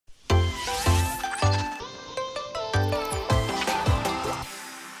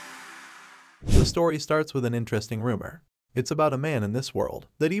The story starts with an interesting rumor. It's about a man in this world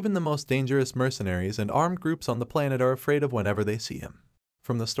that even the most dangerous mercenaries and armed groups on the planet are afraid of whenever they see him.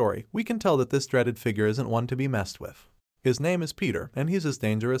 From the story, we can tell that this dreaded figure isn't one to be messed with. His name is Peter, and he's as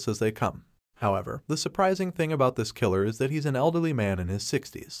dangerous as they come. However, the surprising thing about this killer is that he's an elderly man in his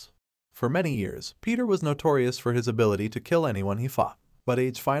 60s. For many years, Peter was notorious for his ability to kill anyone he fought. But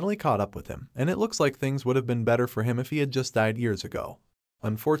age finally caught up with him, and it looks like things would have been better for him if he had just died years ago.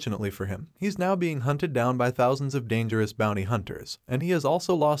 Unfortunately for him, he's now being hunted down by thousands of dangerous bounty hunters, and he has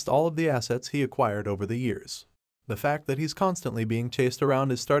also lost all of the assets he acquired over the years. The fact that he's constantly being chased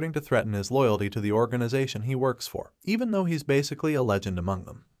around is starting to threaten his loyalty to the organization he works for, even though he's basically a legend among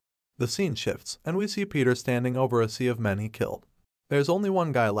them. The scene shifts, and we see Peter standing over a sea of men he killed. There's only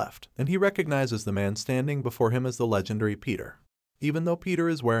one guy left, and he recognizes the man standing before him as the legendary Peter. Even though Peter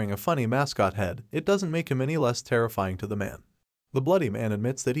is wearing a funny mascot head, it doesn't make him any less terrifying to the man. The bloody man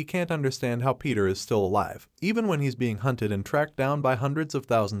admits that he can't understand how Peter is still alive, even when he's being hunted and tracked down by hundreds of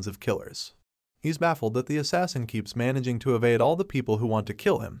thousands of killers. He's baffled that the assassin keeps managing to evade all the people who want to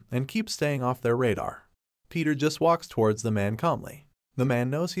kill him and keeps staying off their radar. Peter just walks towards the man calmly. The man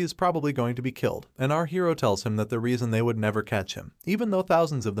knows he is probably going to be killed, and our hero tells him that the reason they would never catch him, even though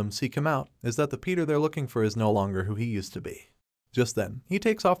thousands of them seek him out, is that the Peter they're looking for is no longer who he used to be. Just then, he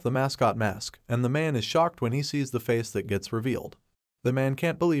takes off the mascot mask, and the man is shocked when he sees the face that gets revealed. The man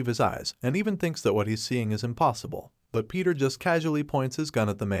can't believe his eyes, and even thinks that what he's seeing is impossible. But Peter just casually points his gun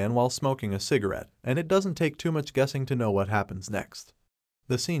at the man while smoking a cigarette, and it doesn't take too much guessing to know what happens next.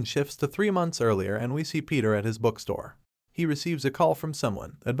 The scene shifts to 3 months earlier, and we see Peter at his bookstore. He receives a call from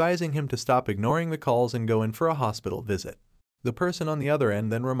someone, advising him to stop ignoring the calls and go in for a hospital visit. The person on the other end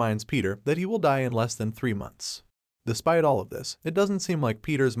then reminds Peter that he will die in less than 3 months. Despite all of this, it doesn't seem like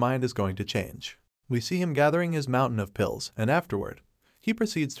Peter's mind is going to change. We see him gathering his mountain of pills, and afterward, he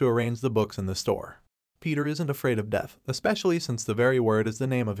proceeds to arrange the books in the store. Peter isn't afraid of death, especially since the very word is the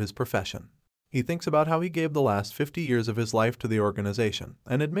name of his profession. He thinks about how he gave the last 50 years of his life to the organization,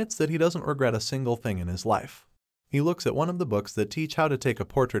 and admits that he doesn't regret a single thing in his life. He looks at one of the books that teach how to take a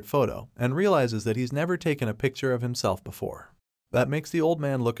portrait photo, and realizes that he's never taken a picture of himself before. That makes the old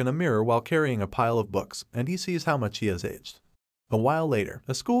man look in a mirror while carrying a pile of books, and he sees how much he has aged. A while later,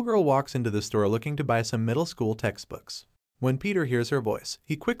 a schoolgirl walks into the store looking to buy some middle school textbooks. When Peter hears her voice,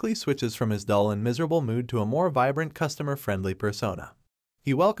 he quickly switches from his dull and miserable mood to a more vibrant, customer-friendly persona.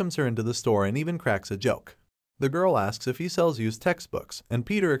 He welcomes her into the store and even cracks a joke. The girl asks if he sells used textbooks, and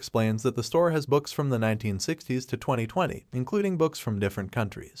Peter explains that the store has books from the 1960s to 2020, including books from different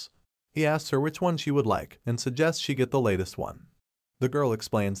countries. He asks her which one she would like, and suggests she get the latest one. The girl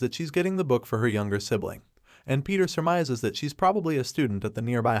explains that she's getting the book for her younger sibling, and Peter surmises that she's probably a student at the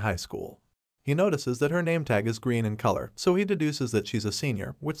nearby high school. He notices that her name tag is green in color, so he deduces that she's a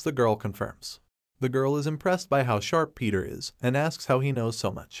senior, which the girl confirms. The girl is impressed by how sharp Peter is, and asks how he knows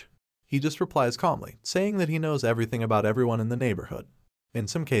so much. He just replies calmly, saying that he knows everything about everyone in the neighborhood. In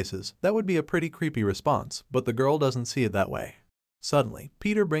some cases, that would be a pretty creepy response, but the girl doesn't see it that way. Suddenly,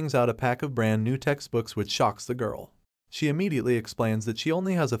 Peter brings out a pack of brand new textbooks, which shocks the girl. She immediately explains that she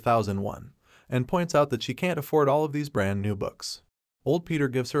only has 1,001, and points out that she can't afford all of these brand new books. Old Peter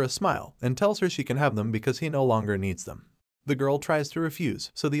gives her a smile and tells her she can have them because he no longer needs them. The girl tries to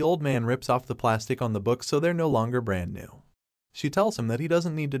refuse, so the old man rips off the plastic on the books so they're no longer brand new. She tells him that he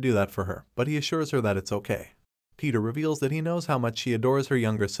doesn't need to do that for her, but he assures her that it's okay. Peter reveals that he knows how much she adores her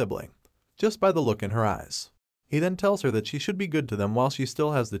younger sibling, just by the look in her eyes. He then tells her that she should be good to them while she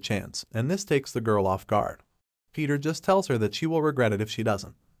still has the chance, and this takes the girl off guard. Peter just tells her that she will regret it if she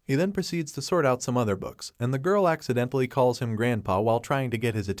doesn't. He then proceeds to sort out some other books, and the girl accidentally calls him Grandpa while trying to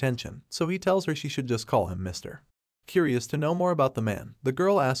get his attention, so he tells her she should just call him Mr. Curious to know more about the man, the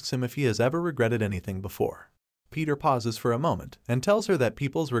girl asks him if he has ever regretted anything before. Peter pauses for a moment and tells her that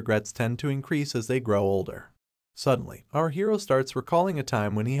people's regrets tend to increase as they grow older. Suddenly, our hero starts recalling a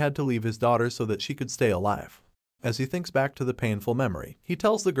time when he had to leave his daughter so that she could stay alive. As he thinks back to the painful memory, he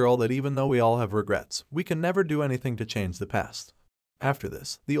tells the girl that even though we all have regrets, we can never do anything to change the past. After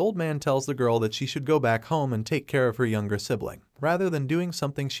this, the old man tells the girl that she should go back home and take care of her younger sibling, rather than doing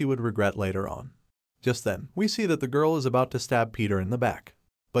something she would regret later on. Just then, we see that the girl is about to stab Peter in the back.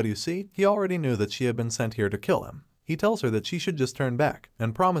 But you see, he already knew that she had been sent here to kill him. He tells her that she should just turn back,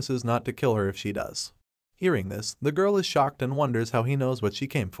 and promises not to kill her if she does. Hearing this, the girl is shocked and wonders how he knows what she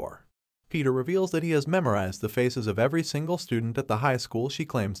came for. Peter reveals that he has memorized the faces of every single student at the high school she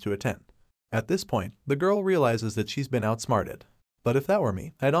claims to attend. At this point, the girl realizes that she's been outsmarted. But if that were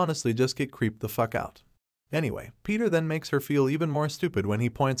me, I'd honestly just get creeped the fuck out. Anyway, Peter then makes her feel even more stupid when he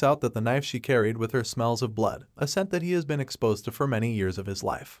points out that the knife she carried with her smells of blood, a scent that he has been exposed to for many years of his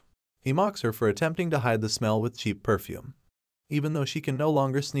life. He mocks her for attempting to hide the smell with cheap perfume. Even though she can no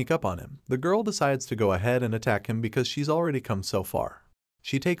longer sneak up on him, the girl decides to go ahead and attack him because she's already come so far.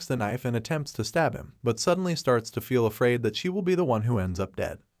 She takes the knife and attempts to stab him, but suddenly starts to feel afraid that she will be the one who ends up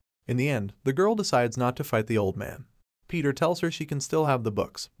dead. In the end, the girl decides not to fight the old man. Peter tells her she can still have the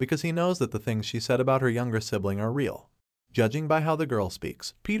books because he knows that the things she said about her younger sibling are real. Judging by how the girl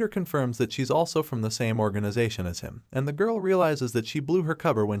speaks, Peter confirms that she's also from the same organization as him, and the girl realizes that she blew her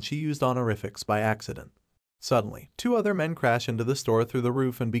cover when she used honorifics by accident. Suddenly, two other men crash into the store through the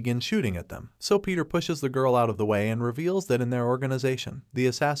roof and begin shooting at them, so Peter pushes the girl out of the way and reveals that in their organization, the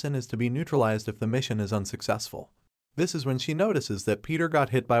assassin is to be neutralized if the mission is unsuccessful. This is when she notices that Peter got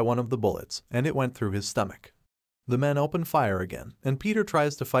hit by one of the bullets, and it went through his stomach. The men open fire again, and Peter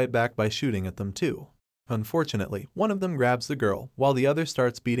tries to fight back by shooting at them too. Unfortunately, one of them grabs the girl, while the other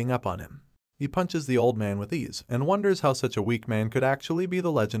starts beating up on him. He punches the old man with ease, and wonders how such a weak man could actually be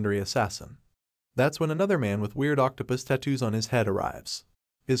the legendary assassin. That's when another man with weird octopus tattoos on his head arrives.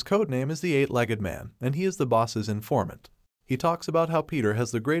 His code name is the Eight-Legged Man, and he is the boss's informant. He talks about how Peter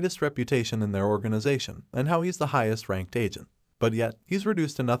has the greatest reputation in their organization, and how he's the highest ranked agent. But yet, he's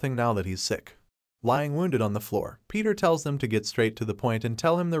reduced to nothing now that he's sick. Lying wounded on the floor, Peter tells them to get straight to the point and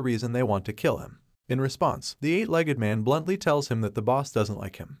tell him the reason they want to kill him. In response, the Eight-Legged Man bluntly tells him that the boss doesn't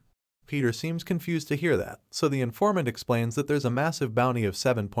like him. Peter seems confused to hear that, so the informant explains that there's a massive bounty of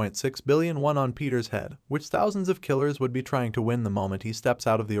 7.6 billion won on Peter's head, which thousands of killers would be trying to win the moment he steps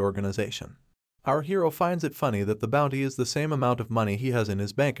out of the organization. Our hero finds it funny that the bounty is the same amount of money he has in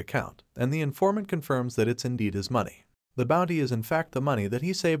his bank account, and the informant confirms that it's indeed his money. The bounty is in fact the money that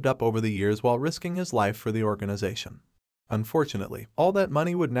he saved up over the years while risking his life for the organization. Unfortunately, all that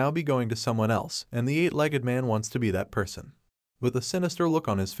money would now be going to someone else, and the Eight-Legged Man wants to be that person. With a sinister look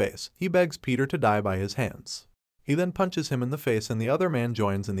on his face, he begs Peter to die by his hands. He then punches him in the face and the other man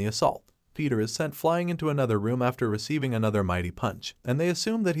joins in the assault. Peter is sent flying into another room after receiving another mighty punch, and they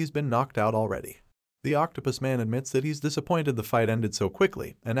assume that he's been knocked out already. The octopus man admits that he's disappointed the fight ended so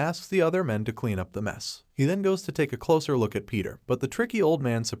quickly and asks the other men to clean up the mess. He then goes to take a closer look at Peter, but the tricky old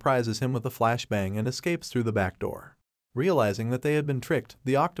man surprises him with a flashbang and escapes through the back door. Realizing that they had been tricked,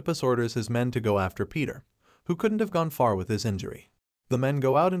 the octopus orders his men to go after Peter, who couldn't have gone far with his injury. The men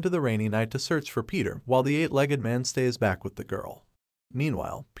go out into the rainy night to search for Peter, while the Eight-Legged Man stays back with the girl.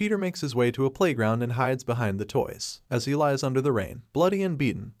 Meanwhile, Peter makes his way to a playground and hides behind the toys. As he lies under the rain, bloody and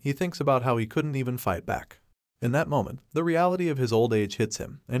beaten, he thinks about how he couldn't even fight back. In that moment, the reality of his old age hits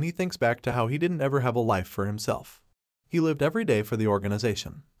him, and he thinks back to how he didn't ever have a life for himself. He lived every day for the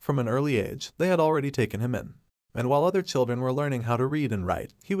organization. From an early age, they had already taken him in. And while other children were learning how to read and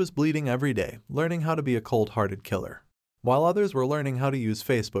write, he was bleeding every day, learning how to be a cold-hearted killer. While others were learning how to use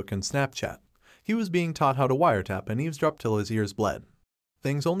Facebook and Snapchat, he was being taught how to wiretap and eavesdrop till his ears bled.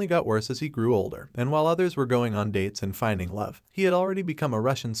 Things only got worse as he grew older, and while others were going on dates and finding love, he had already become a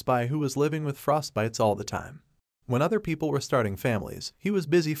Russian spy who was living with frostbites all the time. When other people were starting families, he was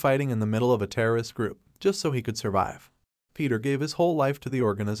busy fighting in the middle of a terrorist group, just so he could survive. Peter gave his whole life to the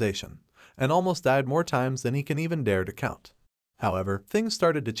organization, and almost died more times than he can even dare to count. However, things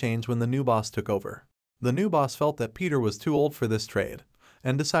started to change when the new boss took over. The new boss felt that Peter was too old for this trade,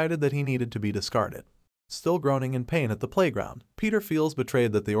 and decided that he needed to be discarded. Still groaning in pain at the playground, Peter feels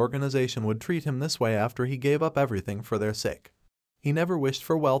betrayed that the organization would treat him this way after he gave up everything for their sake. He never wished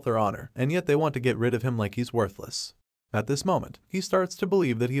for wealth or honor, and yet they want to get rid of him like he's worthless. At this moment, he starts to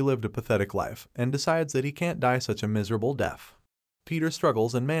believe that he lived a pathetic life, and decides that he can't die such a miserable death. Peter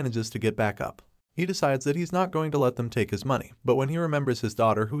struggles and manages to get back up. He decides that he's not going to let them take his money, but when he remembers his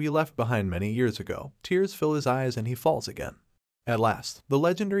daughter who he left behind many years ago, tears fill his eyes and he falls again. At last, the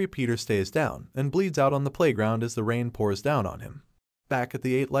legendary Peter stays down and bleeds out on the playground as the rain pours down on him. Back at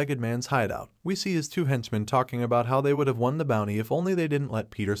the Eight-Legged Man's hideout, we see his two henchmen talking about how they would have won the bounty if only they didn't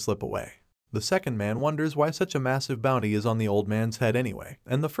let Peter slip away. The second man wonders why such a massive bounty is on the old man's head anyway,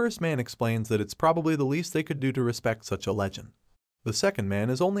 and the first man explains that it's probably the least they could do to respect such a legend. The second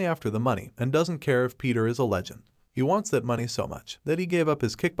man is only after the money and doesn't care if Peter is a legend. He wants that money so much that he gave up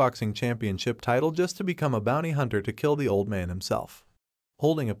his kickboxing championship title just to become a bounty hunter to kill the old man himself.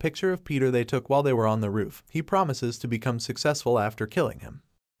 Holding a picture of Peter they took while they were on the roof, he promises to become successful after killing him.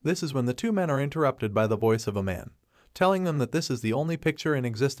 This is when the two men are interrupted by the voice of a man, telling them that this is the only picture in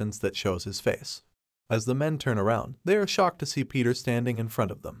existence that shows his face. As the men turn around, they are shocked to see Peter standing in front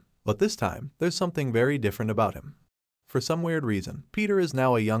of them. But this time, there's something very different about him. For some weird reason, Peter is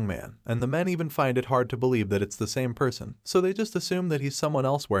now a young man, and the men even find it hard to believe that it's the same person, so they just assume that he's someone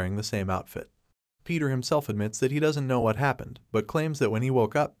else wearing the same outfit. Peter himself admits that he doesn't know what happened, but claims that when he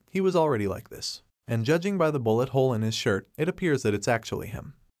woke up, he was already like this. And judging by the bullet hole in his shirt, it appears that it's actually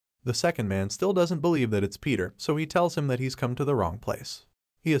him. The second man still doesn't believe that it's Peter, so he tells him that he's come to the wrong place.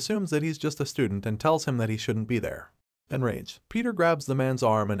 He assumes that he's just a student and tells him that he shouldn't be there. Enraged, Peter grabs the man's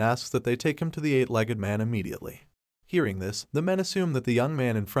arm and asks that they take him to the eight-legged man immediately. Hearing this, the men assume that the young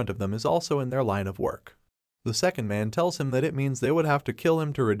man in front of them is also in their line of work. The second man tells him that it means they would have to kill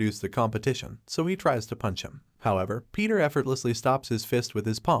him to reduce the competition, so he tries to punch him. However, Peter effortlessly stops his fist with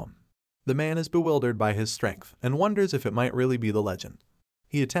his palm. The man is bewildered by his strength and wonders if it might really be the legend.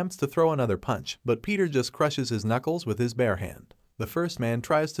 He attempts to throw another punch, but Peter just crushes his knuckles with his bare hand. The first man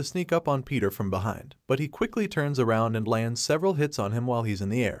tries to sneak up on Peter from behind, but he quickly turns around and lands several hits on him while he's in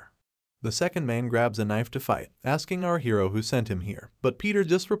the air. The second man grabs a knife to fight, asking our hero who sent him here, but Peter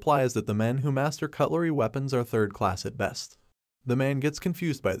just replies that the men who master cutlery weapons are third class at best. The man gets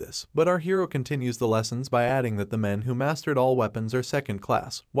confused by this, but our hero continues the lessons by adding that the men who mastered all weapons are second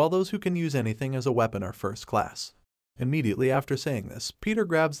class, while those who can use anything as a weapon are first class. Immediately after saying this, Peter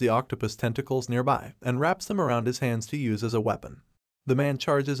grabs the octopus tentacles nearby and wraps them around his hands to use as a weapon. The man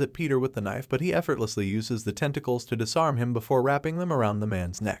charges at Peter with the knife, but he effortlessly uses the tentacles to disarm him before wrapping them around the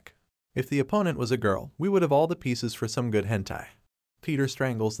man's neck. If the opponent was a girl, we would have all the pieces for some good hentai. Peter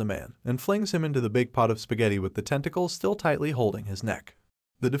strangles the man and flings him into the big pot of spaghetti with the tentacles still tightly holding his neck.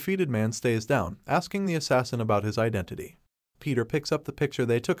 The defeated man stays down, asking the assassin about his identity. Peter picks up the picture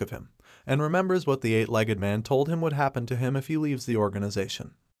they took of him and remembers what the eight-legged man told him would happen to him if he leaves the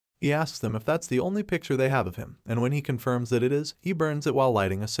organization. He asks them if that's the only picture they have of him, and when he confirms that it is, he burns it while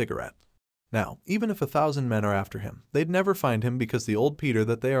lighting a cigarette. Now, even if 1,000 men are after him, they'd never find him because the old Peter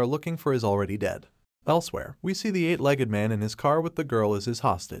that they are looking for is already dead. Elsewhere, we see the eight-legged man in his car with the girl as his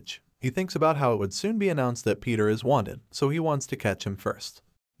hostage. He thinks about how it would soon be announced that Peter is wanted, so he wants to catch him first.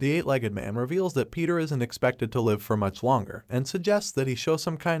 The eight-legged man reveals that Peter isn't expected to live for much longer and suggests that he show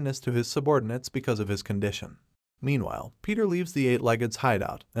some kindness to his subordinates because of his condition. Meanwhile, Peter leaves the eight-legged's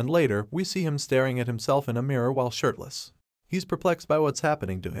hideout, and later, we see him staring at himself in a mirror while shirtless. He's perplexed by what's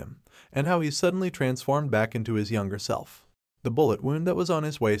happening to him, and how he's suddenly transformed back into his younger self. The bullet wound that was on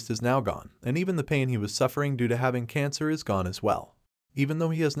his waist is now gone, and even the pain he was suffering due to having cancer is gone as well. Even though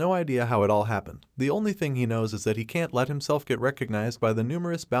he has no idea how it all happened, the only thing he knows is that he can't let himself get recognized by the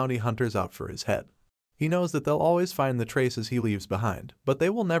numerous bounty hunters out for his head. He knows that they'll always find the traces he leaves behind, but they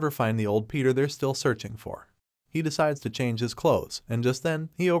will never find the old Peter they're still searching for. He decides to change his clothes, and just then,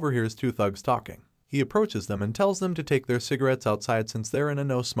 he overhears two thugs talking. He approaches them and tells them to take their cigarettes outside since they're in a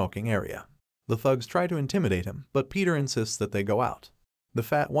no-smoking area. The thugs try to intimidate him, but Peter insists that they go out. The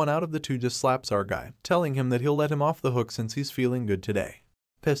fat one out of the two just slaps our guy, telling him that he'll let him off the hook since he's feeling good today.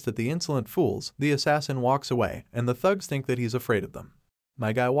 Pissed at the insolent fools, the assassin walks away, and the thugs think that he's afraid of them.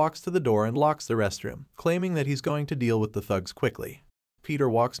 My guy walks to the door and locks the restroom, claiming that he's going to deal with the thugs quickly. Peter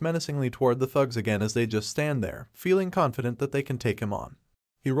walks menacingly toward the thugs again as they just stand there, feeling confident that they can take him on.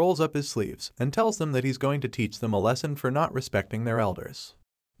 He rolls up his sleeves and tells them that he's going to teach them a lesson for not respecting their elders.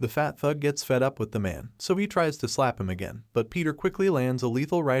 The fat thug gets fed up with the man, so he tries to slap him again, but Peter quickly lands a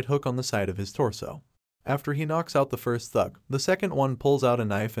lethal right hook on the side of his torso. After he knocks out the first thug, the second one pulls out a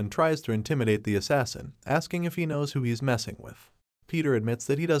knife and tries to intimidate the assassin, asking if he knows who he's messing with. Peter admits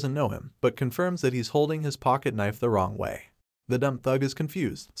that he doesn't know him, but confirms that he's holding his pocket knife the wrong way. The dumb thug is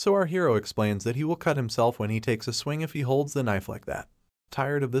confused, so our hero explains that he will cut himself when he takes a swing if he holds the knife like that.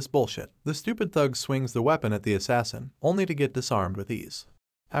 Tired of this bullshit, the stupid thug swings the weapon at the assassin, only to get disarmed with ease.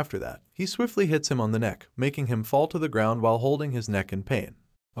 After that, he swiftly hits him on the neck, making him fall to the ground while holding his neck in pain.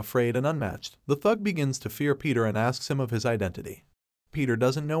 Afraid and unmatched, the thug begins to fear Peter and asks him of his identity. Peter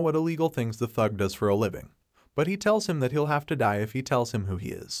doesn't know what illegal things the thug does for a living, but he tells him that he'll have to die if he tells him who he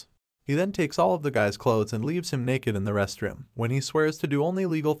is. He then takes all of the guy's clothes and leaves him naked in the restroom, when he swears to do only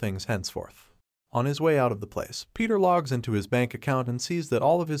legal things henceforth. On his way out of the place, Peter logs into his bank account and sees that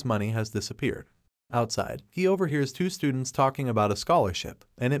all of his money has disappeared. Outside, he overhears two students talking about a scholarship,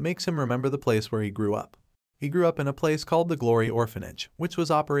 and it makes him remember the place where he grew up. He grew up in a place called the Glory Orphanage, which was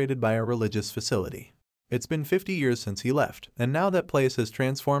operated by a religious facility. It's been 50 years since he left, and now that place has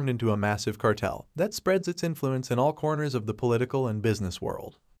transformed into a massive cartel that spreads its influence in all corners of the political and business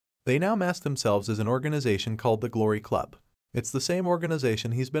world. They now mask themselves as an organization called the Glory Club. It's the same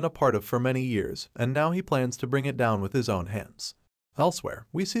organization he's been a part of for many years, and now he plans to bring it down with his own hands. Elsewhere,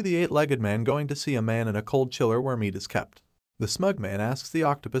 we see the eight-legged man going to see a man in a cold chiller where meat is kept. The smug man asks the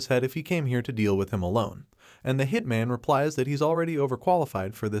octopus head if he came here to deal with him alone, and the hitman replies that he's already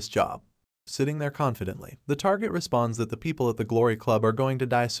overqualified for this job. Sitting there confidently, the target responds that the people at the Glory Club are going to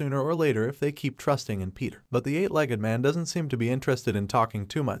die sooner or later if they keep trusting in Peter. But the eight-legged man doesn't seem to be interested in talking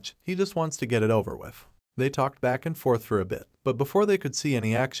too much, he just wants to get it over with. They talked back and forth for a bit, but before they could see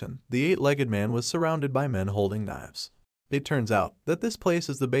any action, the eight-legged man was surrounded by men holding knives. It turns out that this place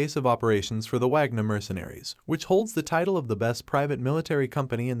is the base of operations for the Wagner mercenaries, which holds the title of the best private military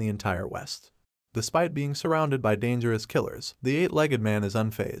company in the entire West. Despite being surrounded by dangerous killers, the eight-legged man is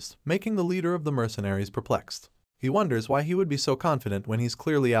unfazed, making the leader of the mercenaries perplexed. He wonders why he would be so confident when he's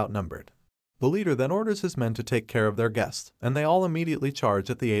clearly outnumbered. The leader then orders his men to take care of their guests, and they all immediately charge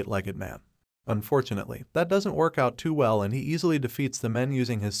at the eight-legged man. Unfortunately, that doesn't work out too well and he easily defeats the men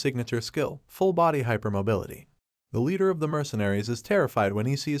using his signature skill, full-body hypermobility. The leader of the mercenaries is terrified when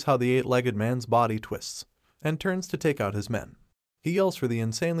he sees how the eight-legged man's body twists, and turns to take out his men. He yells for the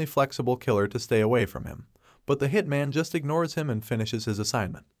insanely flexible killer to stay away from him, but the hitman just ignores him and finishes his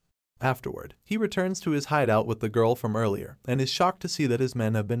assignment. Afterward, he returns to his hideout with the girl from earlier and is shocked to see that his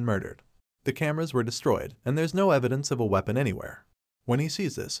men have been murdered. The cameras were destroyed, and there's no evidence of a weapon anywhere. When he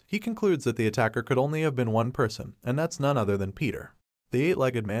sees this, he concludes that the attacker could only have been one person, and that's none other than Peter. The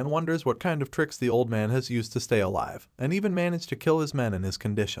eight-legged man wonders what kind of tricks the old man has used to stay alive, and even managed to kill his men in his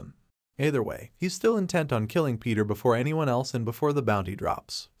condition. Either way, he's still intent on killing Peter before anyone else and before the bounty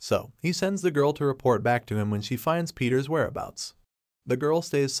drops, so he sends the girl to report back to him when she finds Peter's whereabouts. The girl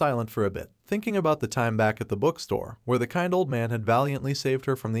stays silent for a bit, thinking about the time back at the bookstore, where the kind old man had valiantly saved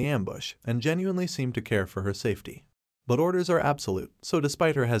her from the ambush and genuinely seemed to care for her safety. But orders are absolute, so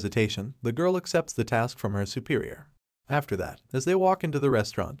despite her hesitation, the girl accepts the task from her superior. After that, as they walk into the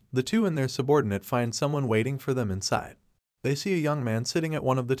restaurant, the two and their subordinate find someone waiting for them inside. They see a young man sitting at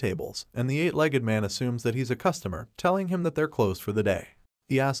one of the tables, and the eight-legged man assumes that he's a customer, telling him that they're closed for the day.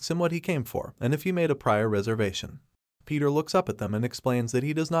 He asks him what he came for and if he made a prior reservation. Peter looks up at them and explains that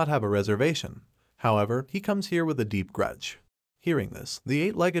he does not have a reservation. However, he comes here with a deep grudge. Hearing this, the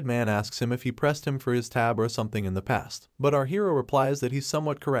eight-legged man asks him if he pressed him for his tab or something in the past, but our hero replies that he's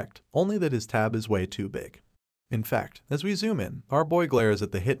somewhat correct, only that his tab is way too big. In fact, as we zoom in, our boy glares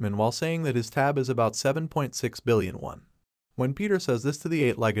at the hitman while saying that his tab is about 7.6 billion won. When Peter says this to the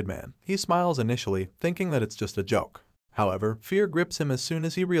eight-legged man, he smiles initially, thinking that it's just a joke. However, fear grips him as soon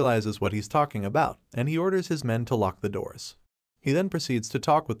as he realizes what he's talking about, and he orders his men to lock the doors. He then proceeds to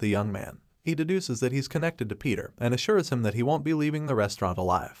talk with the young man. He deduces that he's connected to Peter and assures him that he won't be leaving the restaurant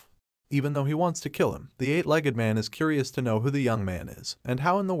alive. Even though he wants to kill him, the eight-legged man is curious to know who the young man is and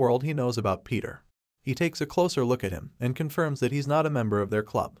how in the world he knows about Peter. He takes a closer look at him and confirms that he's not a member of their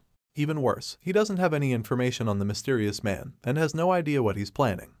club. Even worse, he doesn't have any information on the mysterious man and has no idea what he's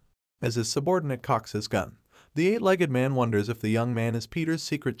planning. As his subordinate cocks his gun, the eight-legged man wonders if the young man is Peter's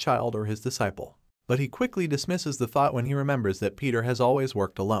secret child or his disciple. But he quickly dismisses the thought when he remembers that Peter has always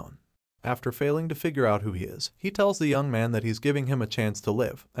worked alone. After failing to figure out who he is, he tells the young man that he's giving him a chance to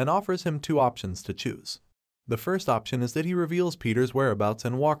live and offers him two options to choose. The first option is that he reveals Peter's whereabouts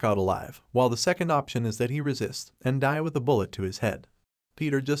and walk out alive, while the second option is that he resists and die with a bullet to his head.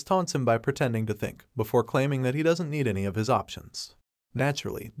 Peter just taunts him by pretending to think, before claiming that he doesn't need any of his options.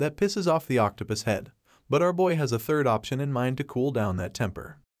 Naturally, that pisses off the octopus head, but our boy has a third option in mind to cool down that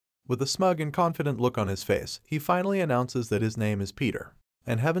temper. With a smug and confident look on his face, he finally announces that his name is Peter.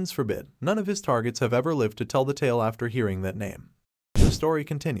 And heavens forbid, none of his targets have ever lived to tell the tale after hearing that name. The story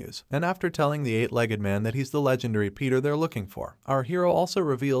continues, and after telling the eight-legged man that he's the legendary Peter they're looking for, our hero also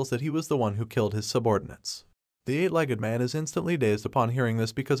reveals that he was the one who killed his subordinates. The eight-legged man is instantly dazed upon hearing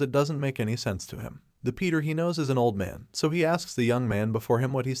this because it doesn't make any sense to him. The Peter he knows is an old man, so he asks the young man before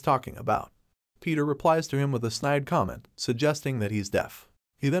him what he's talking about. Peter replies to him with a snide comment, suggesting that he's deaf.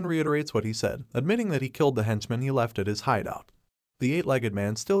 He then reiterates what he said, admitting that he killed the henchman he left at his hideout. The eight-legged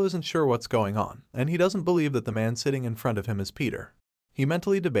man still isn't sure what's going on, and he doesn't believe that the man sitting in front of him is Peter. He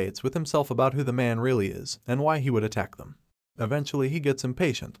mentally debates with himself about who the man really is and why he would attack them. Eventually he gets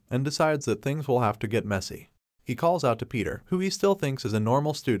impatient and decides that things will have to get messy. He calls out to Peter, who he still thinks is a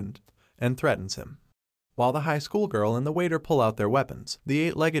normal student, and threatens him. While the high school girl and the waiter pull out their weapons, the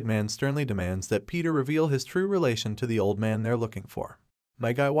eight-legged man sternly demands that Peter reveal his true relation to the old man they're looking for.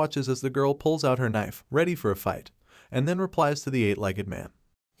 My guy watches as the girl pulls out her knife, ready for a fight, and then replies to the eight-legged man.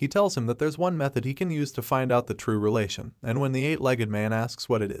 He tells him that there's one method he can use to find out the true relation, and when the eight-legged man asks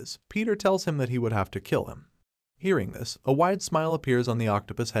what it is, Peter tells him that he would have to kill him. Hearing this, a wide smile appears on the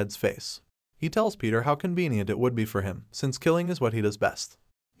octopus head's face. He tells Peter how convenient it would be for him, since killing is what he does best.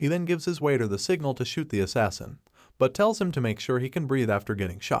 He then gives his waiter the signal to shoot the assassin, but tells him to make sure he can breathe after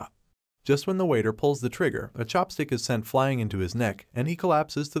getting shot. Just when the waiter pulls the trigger, a chopstick is sent flying into his neck, and he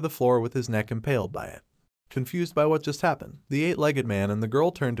collapses to the floor with his neck impaled by it. Confused by what just happened, the eight-legged man and the girl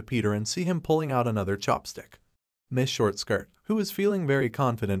turn to Peter and see him pulling out another chopstick. Miss Short Skirt, who was feeling very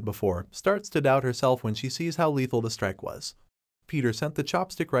confident before, starts to doubt herself when she sees how lethal the strike was. Peter sent the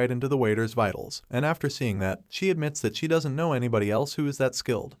chopstick right into the waiter's vitals, and after seeing that, she admits that she doesn't know anybody else who is that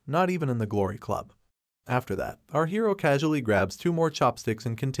skilled, not even in the Glory Club. After that, our hero casually grabs 2 more chopsticks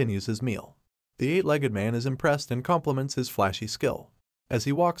and continues his meal. The 8-legged man is impressed and compliments his flashy skill. As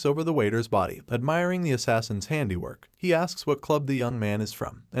he walks over the waiter's body, admiring the assassin's handiwork, he asks what club the young man is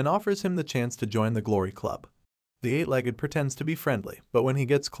from and offers him the chance to join the Glory Club. The 8-legged pretends to be friendly, but when he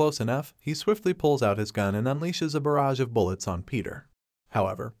gets close enough, he swiftly pulls out his gun and unleashes a barrage of bullets on Peter.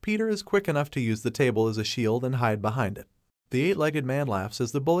 However, Peter is quick enough to use the table as a shield and hide behind it. The 8-legged man laughs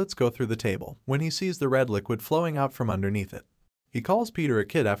as the bullets go through the table when he sees the red liquid flowing out from underneath it. He calls Peter a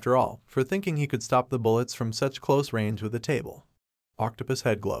kid after all, for thinking he could stop the bullets from such close range with a table. Octopus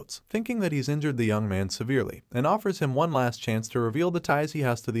Head gloats, thinking that he's injured the young man severely, and offers him one last chance to reveal the ties he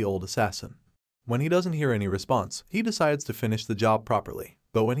has to the old assassin. When he doesn't hear any response, he decides to finish the job properly,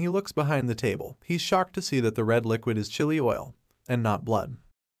 but when he looks behind the table, he's shocked to see that the red liquid is chili oil, and not blood.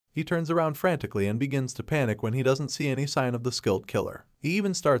 He turns around frantically and begins to panic when he doesn't see any sign of the skilled killer. He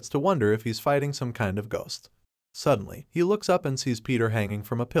even starts to wonder if he's fighting some kind of ghost. Suddenly, he looks up and sees Peter hanging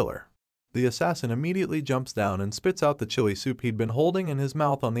from a pillar. The assassin immediately jumps down and spits out the chili soup he'd been holding in his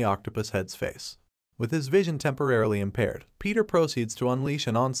mouth on the octopus head's face. With his vision temporarily impaired, Peter proceeds to unleash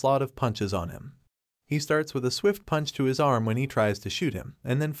an onslaught of punches on him. He starts with a swift punch to his arm when he tries to shoot him,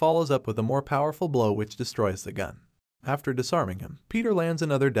 and then follows up with a more powerful blow which destroys the gun. After disarming him, Peter lands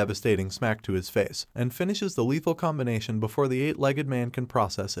another devastating smack to his face and finishes the lethal combination before the 8-legged man can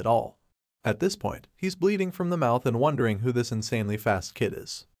process it all. At this point, he's bleeding from the mouth and wondering who this insanely fast kid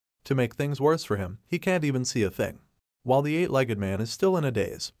is. To make things worse for him, he can't even see a thing. While the 8-legged man is still in a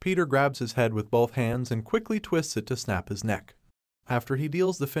daze, Peter grabs his head with both hands and quickly twists it to snap his neck. After he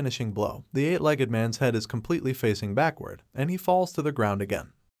deals the finishing blow, the 8-legged man's head is completely facing backward, and he falls to the ground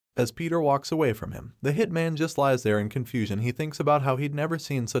again. As Peter walks away from him, the hitman just lies there in confusion. He thinks about how he'd never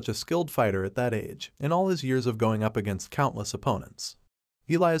seen such a skilled fighter at that age, in all his years of going up against countless opponents.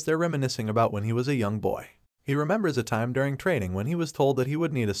 He lies there reminiscing about when he was a young boy. He remembers a time during training when he was told that he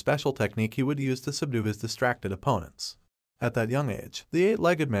would need a special technique he would use to subdue his distracted opponents. At that young age, the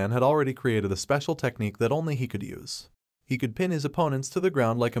 8-legged man had already created a special technique that only he could use. He could pin his opponents to the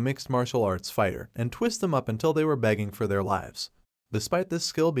ground like a mixed martial arts fighter and twist them up until they were begging for their lives. Despite this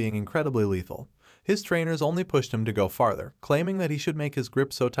skill being incredibly lethal, his trainers only pushed him to go farther, claiming that he should make his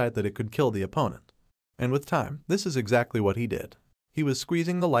grip so tight that it could kill the opponent. And with time, this is exactly what he did. He was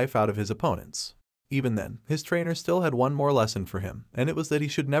squeezing the life out of his opponents. Even then, his trainer still had one more lesson for him, and it was that he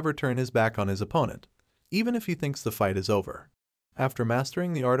should never turn his back on his opponent, even if he thinks the fight is over. After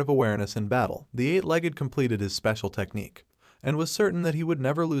mastering the art of awareness in battle, the 8-legged completed his special technique, and was certain that he would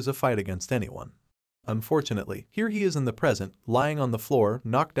never lose a fight against anyone. Unfortunately, here he is in the present, lying on the floor,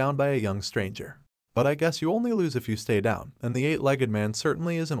 knocked down by a young stranger. But I guess you only lose if you stay down, and the 8-legged man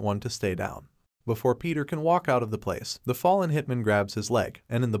certainly isn't one to stay down. Before Peter can walk out of the place, the fallen hitman grabs his leg,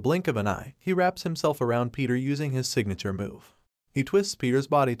 and in the blink of an eye, he wraps himself around Peter using his signature move. He twists Peter's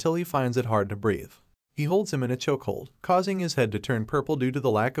body till he finds it hard to breathe. He holds him in a chokehold, causing his head to turn purple due to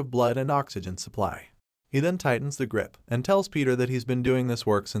the lack of blood and oxygen supply. He then tightens the grip and tells Peter that he's been doing this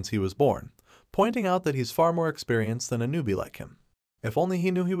work since he was born, pointing out that he's far more experienced than a newbie like him. If only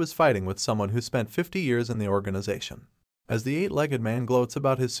he knew he was fighting with someone who spent 50 years in the organization. As the 8-legged man gloats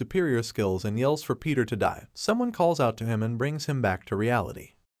about his superior skills and yells for Peter to die, someone calls out to him and brings him back to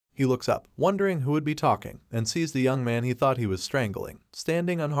reality. He looks up, wondering who would be talking, and sees the young man he thought he was strangling,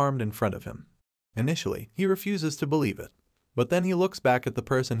 standing unharmed in front of him. Initially, he refuses to believe it, but then he looks back at the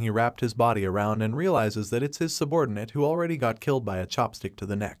person he wrapped his body around and realizes that it's his subordinate who already got killed by a chopstick to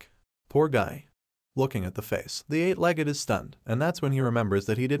the neck. Poor guy. Looking at the face, the 8-legged is stunned, and that's when he remembers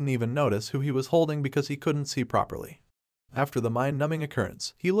that he didn't even notice who he was holding because he couldn't see properly. After the mind-numbing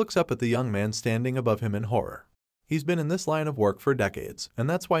occurrence, he looks up at the young man standing above him in horror. He's been in this line of work for decades, and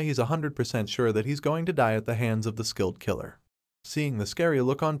that's why he's 100% sure that he's going to die at the hands of the skilled killer. Seeing the scary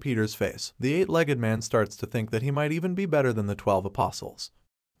look on Peter's face, the 8-legged man starts to think that he might even be better than the 12 apostles.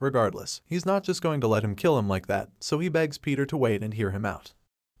 Regardless, he's not just going to let him kill him like that, so he begs Peter to wait and hear him out.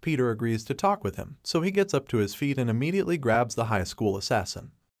 Peter agrees to talk with him, so he gets up to his feet and immediately grabs the high school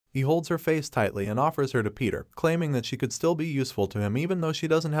assassin. He holds her face tightly and offers her to Peter, claiming that she could still be useful to him even though she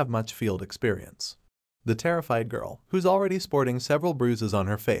doesn't have much field experience. The terrified girl, who's already sporting several bruises on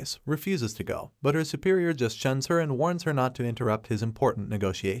her face, refuses to go, but her superior just shuns her and warns her not to interrupt his important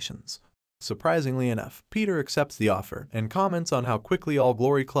negotiations. Surprisingly enough, Peter accepts the offer and comments on how quickly all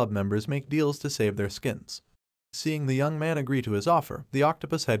Glory Club members make deals to save their skins. Seeing the young man agree to his offer, the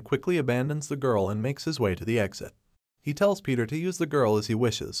octopus head quickly abandons the girl and makes his way to the exit. He tells Peter to use the girl as he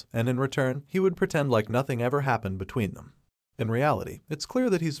wishes, and in return, he would pretend like nothing ever happened between them. In reality, it's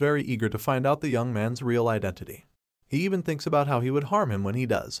clear that he's very eager to find out the young man's real identity. He even thinks about how he would harm him when he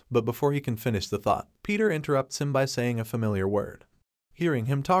does, but before he can finish the thought, Peter interrupts him by saying a familiar word. Hearing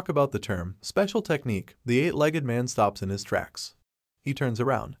him talk about the term, special technique, the eight-legged man stops in his tracks. He turns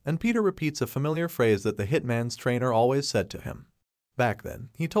around, and Peter repeats a familiar phrase that the hitman's trainer always said to him. Back then,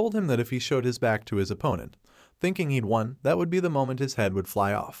 he told him that if he showed his back to his opponent, thinking he'd won, that would be the moment his head would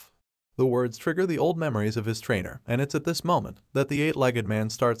fly off. The words trigger the old memories of his trainer, and it's at this moment that the eight-legged man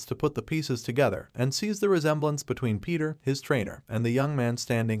starts to put the pieces together and sees the resemblance between Peter, his trainer, and the young man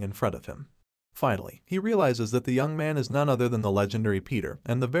standing in front of him. Finally, he realizes that the young man is none other than the legendary Peter,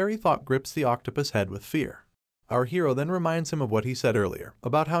 and the very thought grips the octopus head with fear. Our hero then reminds him of what he said earlier,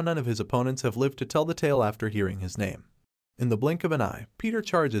 about how none of his opponents have lived to tell the tale after hearing his name. In the blink of an eye, Peter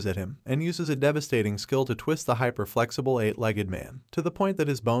charges at him and uses a devastating skill to twist the hyper-flexible eight-legged man, to the point that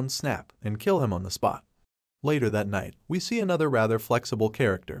his bones snap and kill him on the spot. Later that night, we see another rather flexible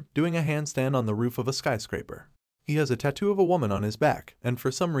character doing a handstand on the roof of a skyscraper. He has a tattoo of a woman on his back, and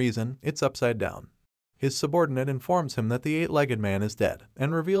for some reason, it's upside down. His subordinate informs him that the eight-legged man is dead,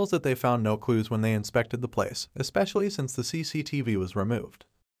 and reveals that they found no clues when they inspected the place, especially since the CCTV was removed.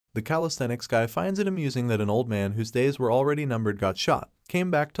 The calisthenics guy finds it amusing that an old man whose days were already numbered got shot, came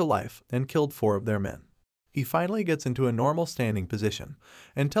back to life, and killed 4 of their men. He finally gets into a normal standing position,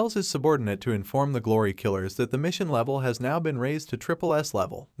 and tells his subordinate to inform the glory killers that the mission level has now been raised to SSS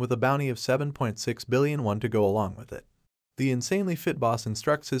level, with a bounty of 7.6 billion won to go along with it. The insanely fit boss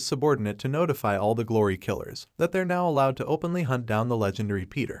instructs his subordinate to notify all the glory killers that they're now allowed to openly hunt down the legendary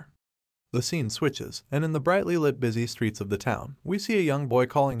Peter. The scene switches, and in the brightly lit busy streets of the town, we see a young boy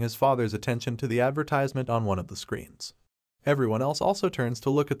calling his father's attention to the advertisement on one of the screens. Everyone else also turns to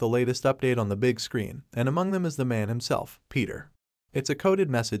look at the latest update on the big screen, and among them is the man himself, Peter. It's a coded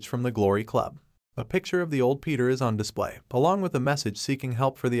message from the Glory Club. A picture of the old Peter is on display, along with a message seeking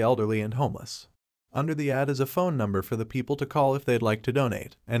help for the elderly and homeless. Under the ad is a phone number for the people to call if they'd like to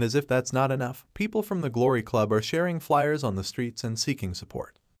donate, and as if that's not enough, people from the Glory Club are sharing flyers on the streets and seeking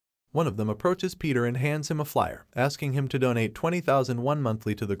support. One of them approaches Peter and hands him a flyer, asking him to donate 20,000 won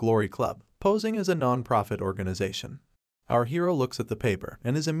monthly to the Glory Club, posing as a non-profit organization. Our hero looks at the paper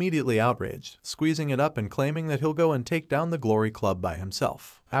and is immediately outraged, squeezing it up and claiming that he'll go and take down the Glory Club by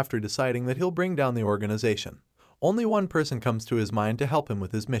himself, after deciding that he'll bring down the organization. Only one person comes to his mind to help him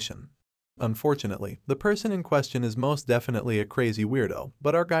with his mission. Unfortunately, the person in question is most definitely a crazy weirdo,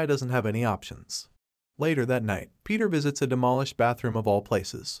 but our guy doesn't have any options. Later that night, Peter visits a demolished bathroom of all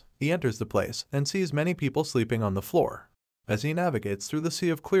places. He enters the place and sees many people sleeping on the floor. As he navigates through the sea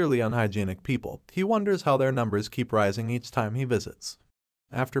of clearly unhygienic people, he wonders how their numbers keep rising each time he visits.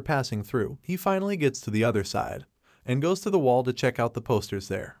 After passing through, he finally gets to the other side, and goes to the wall to check out the posters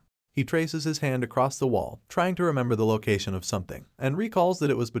there. He traces his hand across the wall, trying to remember the location of something, and recalls that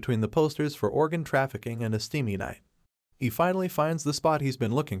it was between the posters for organ trafficking and a steamy night. He finally finds the spot he's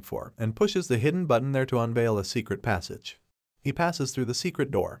been looking for, and pushes the hidden button there to unveil a secret passage. He passes through the secret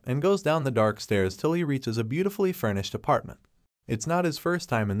door, and goes down the dark stairs till he reaches a beautifully furnished apartment. It's not his first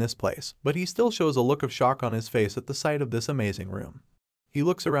time in this place, but he still shows a look of shock on his face at the sight of this amazing room. He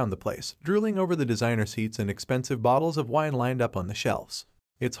looks around the place, drooling over the designer seats and expensive bottles of wine lined up on the shelves.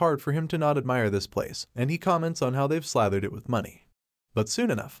 It's hard for him to not admire this place, and he comments on how they've slathered it with money. But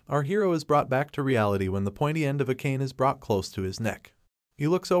soon enough, our hero is brought back to reality when the pointy end of a cane is brought close to his neck. He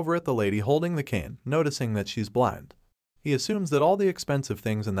looks over at the lady holding the cane, noticing that she's blind. He assumes that all the expensive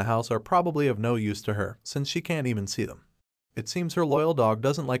things in the house are probably of no use to her, since she can't even see them. It seems her loyal dog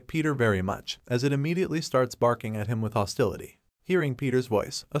doesn't like Peter very much, as it immediately starts barking at him with hostility. Hearing Peter's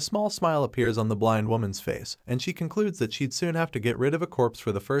voice, a small smile appears on the blind woman's face, and she concludes that she'd soon have to get rid of a corpse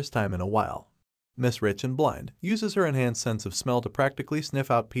for the first time in a while. Miss Rich and Blind uses her enhanced sense of smell to practically sniff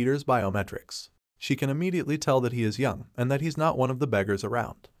out Peter's biometrics. She can immediately tell that he is young, and that he's not one of the beggars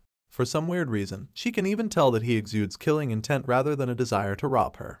around. For some weird reason, she can even tell that he exudes killing intent rather than a desire to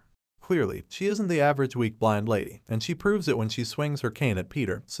rob her. Clearly, she isn't the average weak blind lady, and she proves it when she swings her cane at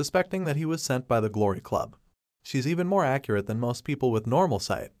Peter, suspecting that he was sent by the Glory Club. She's even more accurate than most people with normal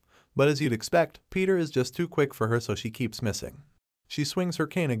sight, but as you'd expect, Peter is just too quick for her, so she keeps missing. She swings her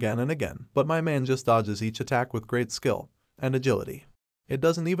cane again and again, but my man just dodges each attack with great skill and agility. It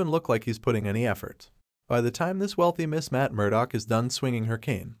doesn't even look like he's putting any effort. By the time this wealthy Miss Matt Murdock is done swinging her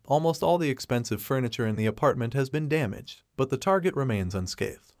cane, almost all the expensive furniture in the apartment has been damaged, but the target remains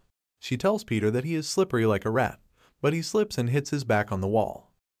unscathed. She tells Peter that he is slippery like a rat, but he slips and hits his back on the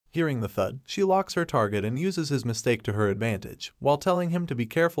wall. Hearing the thud, she locks her target and uses his mistake to her advantage, while telling him to be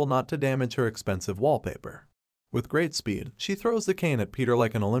careful not to damage her expensive wallpaper. With great speed, she throws the cane at Peter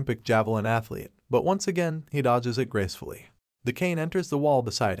like an Olympic javelin athlete, but once again, he dodges it gracefully. The cane enters the wall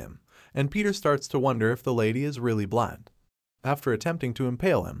beside him, and Peter starts to wonder if the lady is really blind. After attempting to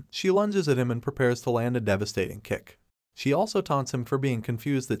impale him, she lunges at him and prepares to land a devastating kick. She also taunts him for being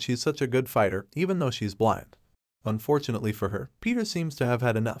confused that she's such a good fighter even though she's blind. Unfortunately for her, Peter seems to have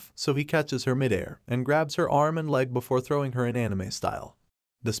had enough, so he catches her midair and grabs her arm and leg before throwing her in anime style.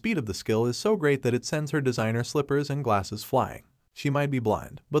 The speed of the skill is so great that it sends her designer slippers and glasses flying. She might be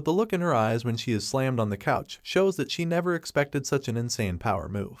blind, but the look in her eyes when she is slammed on the couch shows that she never expected such an insane power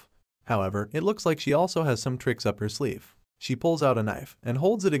move. However, it looks like she also has some tricks up her sleeve. She pulls out a knife and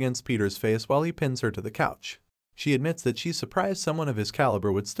holds it against Peter's face while he pins her to the couch. She admits that she's surprised someone of his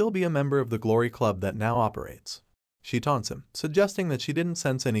caliber would still be a member of the Glory Club that now operates. She taunts him, suggesting that she didn't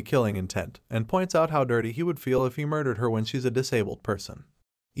sense any killing intent, and points out how dirty he would feel if he murdered her when she's a disabled person.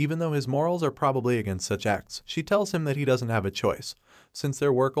 Even though his morals are probably against such acts, she tells him that he doesn't have a choice, since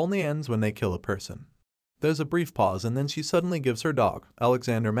their work only ends when they kill a person. There's a brief pause and then she suddenly gives her dog,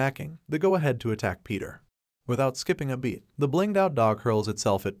 Alexander Macking, the go-ahead to attack Peter. Without skipping a beat, the blinged-out dog hurls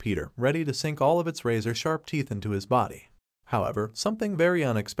itself at Peter, ready to sink all of its razor-sharp teeth into his body. However, something very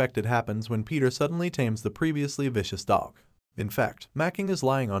unexpected happens when Peter suddenly tames the previously vicious dog. In fact, Macking is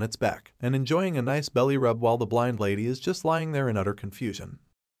lying on its back and enjoying a nice belly rub while the blind lady is just lying there in utter confusion.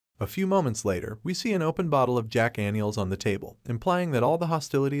 A few moments later, we see an open bottle of Jack Daniels on the table, implying that all the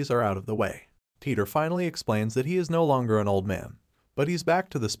hostilities are out of the way. Peter finally explains that he is no longer an old man, but he's back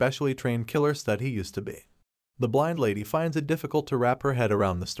to the specially trained killer stud he used to be. The blind lady finds it difficult to wrap her head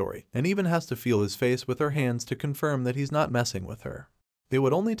around the story, and even has to feel his face with her hands to confirm that he's not messing with her. It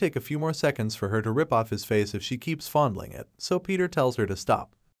would only take a few more seconds for her to rip off his face if she keeps fondling it, so Peter tells her to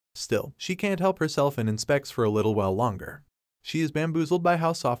stop. Still, she can't help herself and inspects for a little while longer. She is bamboozled by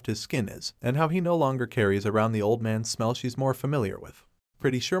how soft his skin is, and how he no longer carries around the old man's smell she's more familiar with.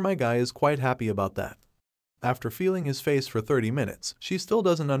 Pretty sure my guy is quite happy about that. After feeling his face for 30 minutes, she still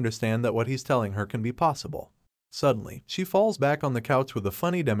doesn't understand that what he's telling her can be possible. Suddenly, she falls back on the couch with a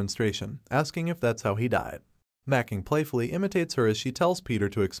funny demonstration, asking if that's how he died. Macking playfully imitates her as she tells Peter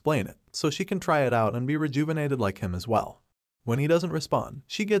to explain it, so she can try it out and be rejuvenated like him as well. When he doesn't respond,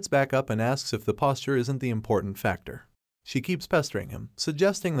 she gets back up and asks if the posture isn't the important factor. She keeps pestering him,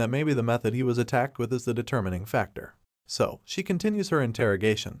 suggesting that maybe the method he was attacked with is the determining factor. So, she continues her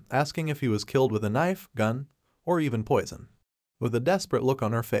interrogation, asking if he was killed with a knife, gun, or even poison. With a desperate look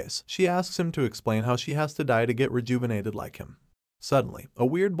on her face, she asks him to explain how she has to die to get rejuvenated like him. Suddenly, a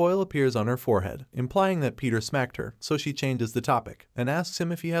weird boil appears on her forehead, implying that Peter smacked her, so she changes the topic and asks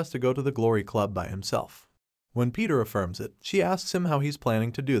him if he has to go to the Glory Club by himself. When Peter affirms it, she asks him how he's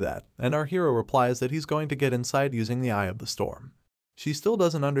planning to do that, and our hero replies that he's going to get inside using the Eye of the Storm. She still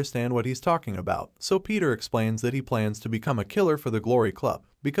doesn't understand what he's talking about, so Peter explains that he plans to become a killer for the Glory Club,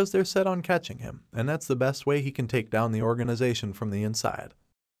 because they're set on catching him, and that's the best way he can take down the organization from the inside.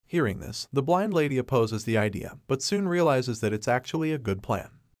 Hearing this, the blind lady opposes the idea, but soon realizes that it's actually a good plan.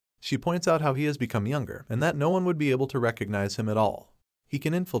 She points out how he has become younger, and that no one would be able to recognize him at all. He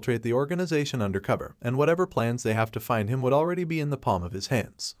can infiltrate the organization undercover, and whatever plans they have to find him would already be in the palm of his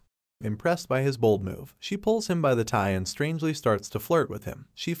hands. Impressed by his bold move, she pulls him by the tie and strangely starts to flirt with him.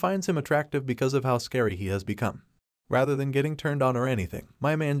 She finds him attractive because of how scary he has become. Rather than getting turned on or anything,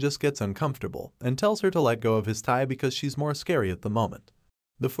 my man just gets uncomfortable and tells her to let go of his tie because she's more scary at the moment.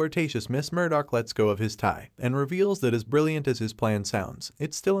 The flirtatious Miss Murdoch lets go of his tie and reveals that as brilliant as his plan sounds,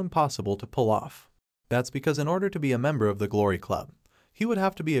 it's still impossible to pull off. That's because in order to be a member of the Glory Club, he would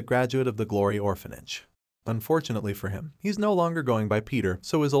have to be a graduate of the Glory Orphanage. Unfortunately for him, he's no longer going by Peter,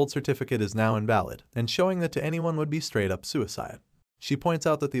 so his old certificate is now invalid, and showing that to anyone would be straight-up suicide. She points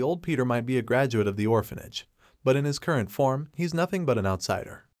out that the old Peter might be a graduate of the orphanage, but in his current form, he's nothing but an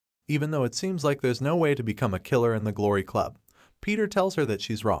outsider. Even though it seems like there's no way to become a killer in the Glory Club, Peter tells her that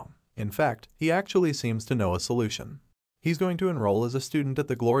she's wrong. In fact, he actually seems to know a solution. He's going to enroll as a student at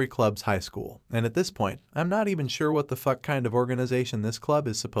the Glory Club's high school, and at this point, I'm not even sure what the fuck kind of organization this club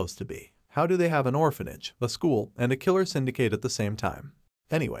is supposed to be. How do they have an orphanage, a school, and a killer syndicate at the same time?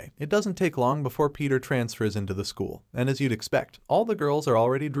 Anyway, it doesn't take long before Peter transfers into the school, and as you'd expect, all the girls are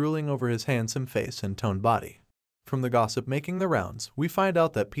already drooling over his handsome face and toned body. From the gossip making the rounds, we find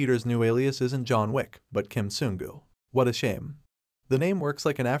out that Peter's new alias isn't John Wick, but Kim Sungu. What a shame. The name works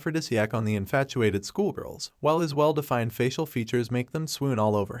like an aphrodisiac on the infatuated schoolgirls, while his well-defined facial features make them swoon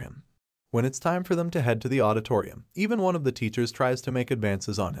all over him. When it's time for them to head to the auditorium, even one of the teachers tries to make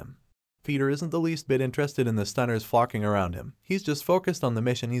advances on him. Peter isn't the least bit interested in the stunners flocking around him. He's just focused on the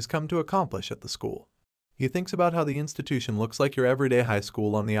mission he's come to accomplish at the school. He thinks about how the institution looks like your everyday high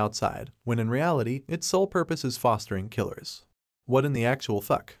school on the outside, when in reality, its sole purpose is fostering killers. What in the actual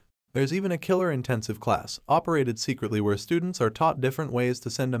fuck? There's even a killer-intensive class, operated secretly, where students are taught different ways to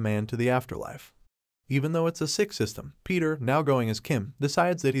send a man to the afterlife. Even though it's a sick system, Peter, now going as Kim,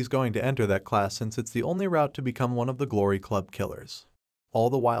 decides that he's going to enter that class since it's the only route to become one of the Glory Club killers. All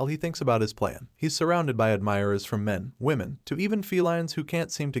the while he thinks about his plan, he's surrounded by admirers from men, women, to even felines who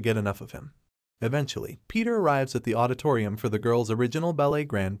can't seem to get enough of him. Eventually, Peter arrives at the auditorium for the girls' original ballet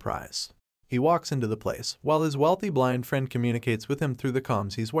grand prize. He walks into the place, while his wealthy blind friend communicates with him through the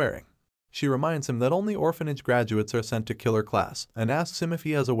comms he's wearing. She reminds him that only orphanage graduates are sent to killer class, and asks him if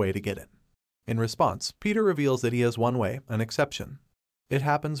he has a way to get in. In response, Peter reveals that he has one way, an exception. It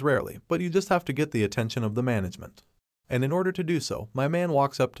happens rarely, but you just have to get the attention of the management. And in order to do so, my man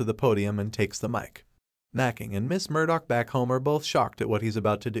walks up to the podium and takes the mic. Knacking and Miss Murdoch back home are both shocked at what he's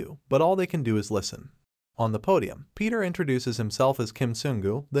about to do, but all they can do is listen. On the podium, Peter introduces himself as Kim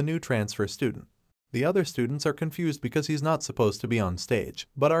Seung-gu, the new transfer student. The other students are confused because he's not supposed to be on stage,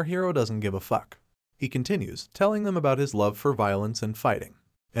 but our hero doesn't give a fuck. He continues, telling them about his love for violence and fighting.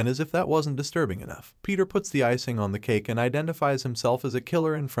 And as if that wasn't disturbing enough, Peter puts the icing on the cake and identifies himself as a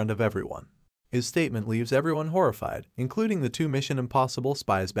killer in front of everyone. His statement leaves everyone horrified, including the two Mission Impossible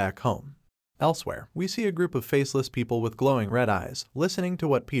spies back home. Elsewhere, we see a group of faceless people with glowing red eyes, listening to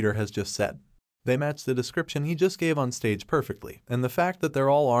what Peter has just said. They match the description he just gave on stage perfectly, and the fact that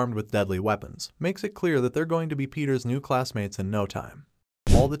they're all armed with deadly weapons makes it clear that they're going to be Peter's new classmates in no time.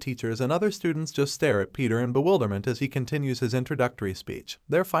 All the teachers and other students just stare at Peter in bewilderment as he continues his introductory speech.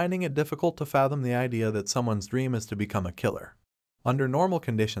 They're finding it difficult to fathom the idea that someone's dream is to become a killer. Under normal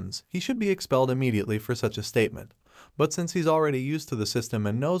conditions, he should be expelled immediately for such a statement, but since he's already used to the system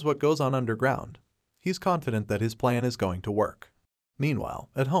and knows what goes on underground, he's confident that his plan is going to work. Meanwhile,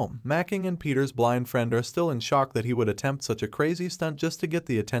 at home, Macking and Peter's blind friend are still in shock that he would attempt such a crazy stunt just to get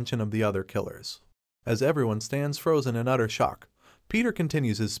the attention of the other killers. As everyone stands frozen in utter shock, Peter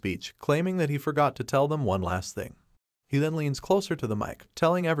continues his speech, claiming that he forgot to tell them one last thing. He then leans closer to the mic,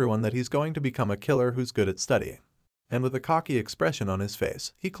 telling everyone that he's going to become a killer who's good at studying. And with a cocky expression on his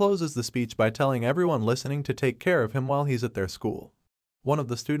face, he closes the speech by telling everyone listening to take care of him while he's at their school. One of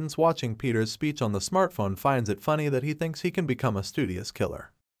the students watching Peter's speech on the smartphone finds it funny that he thinks he can become a studious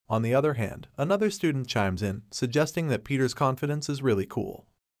killer. On the other hand, another student chimes in, suggesting that Peter's confidence is really cool.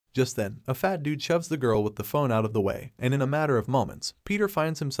 Just then, a fat dude shoves the girl with the phone out of the way, and in a matter of moments, Peter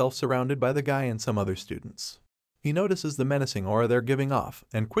finds himself surrounded by the guy and some other students. He notices the menacing aura they're giving off,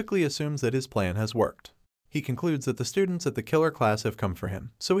 and quickly assumes that his plan has worked. He concludes that the students at the killer class have come for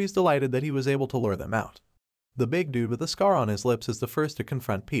him, so he's delighted that he was able to lure them out. The big dude with a scar on his lips is the first to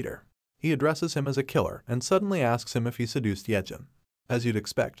confront Peter. He addresses him as a killer and suddenly asks him if he seduced Yejin. As you'd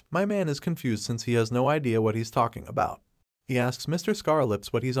expect, my man is confused since he has no idea what he's talking about. He asks Mr. Scarlips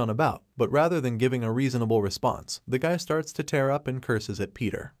what he's on about, but rather than giving a reasonable response, the guy starts to tear up and curses at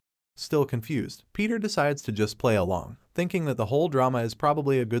Peter. Still confused, Peter decides to just play along, thinking that the whole drama is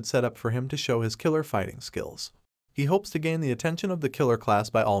probably a good setup for him to show his killer fighting skills. He hopes to gain the attention of the killer class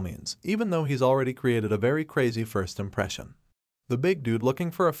by all means, even though he's already created a very crazy first impression. The big dude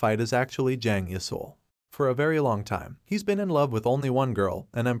looking for a fight is actually Jang Yeol. For a very long time, he's been in love with only one girl,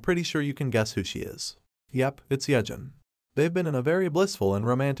 and I'm pretty sure you can guess who she is. Yep, it's Yejin. They've been in a very blissful and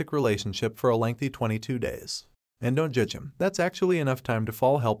romantic relationship for a lengthy 22 days. And don't judge him, that's actually enough time to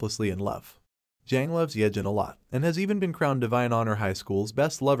fall helplessly in love. Jang loves Yejin a lot, and has even been crowned Divine Honor High School's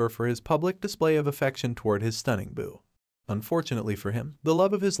best lover for his public display of affection toward his stunning boo. Unfortunately for him, the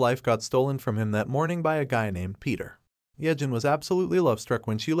love of his life got stolen from him that morning by a guy named Peter. Yejin was absolutely love-struck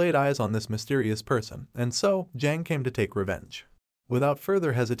when she laid eyes on this mysterious person, and so, Jang came to take revenge. Without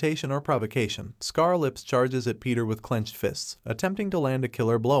further hesitation or provocation, Scar Lips charges at Peter with clenched fists, attempting to land a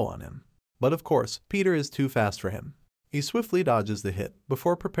killer blow on him. But of course, Peter is too fast for him. He swiftly dodges the hit,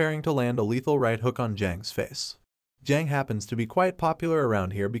 before preparing to land a lethal right hook on Jang's face. Jang happens to be quite popular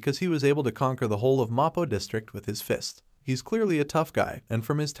around here because he was able to conquer the whole of Mapo district with his fist. He's clearly a tough guy, and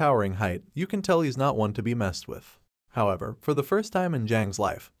from his towering height, you can tell he's not one to be messed with. However, for the first time in Jang's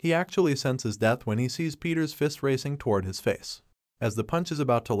life, he actually senses death when he sees Peter's fist racing toward his face. As the punch is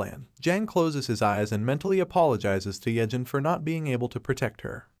about to land, Jang closes his eyes and mentally apologizes to Yejin for not being able to protect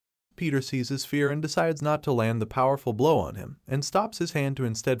her. Peter sees his fear and decides not to land the powerful blow on him, and stops his hand to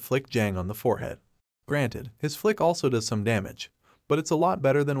instead flick Jang on the forehead. Granted, his flick also does some damage, but it's a lot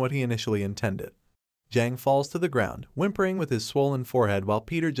better than what he initially intended. Jang falls to the ground, whimpering with his swollen forehead while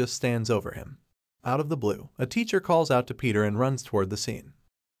Peter just stands over him. Out of the blue, a teacher calls out to Peter and runs toward the scene.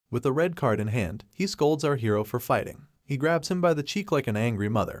 With a red card in hand, he scolds our hero for fighting. He grabs him by the cheek like an angry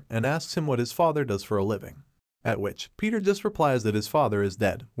mother and asks him what his father does for a living. At which, Peter just replies that his father is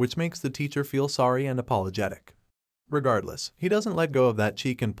dead, which makes the teacher feel sorry and apologetic. Regardless, he doesn't let go of that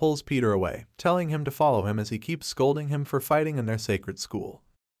cheek and pulls Peter away, telling him to follow him as he keeps scolding him for fighting in their sacred school.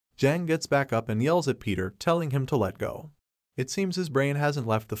 Jang gets back up and yells at Peter, telling him to let go. It seems his brain hasn't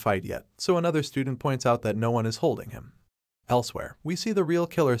left the fight yet, so another student points out that no one is holding him. Elsewhere, we see the real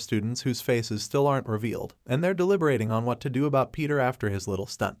killer students whose faces still aren't revealed, and they're deliberating on what to do about Peter after his little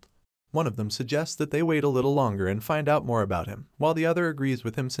stunt. One of them suggests that they wait a little longer and find out more about him, while the other agrees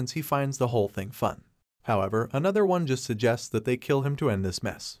with him since he finds the whole thing fun. However, another one just suggests that they kill him to end this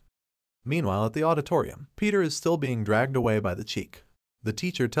mess. Meanwhile, at the auditorium, Peter is still being dragged away by the cheek. The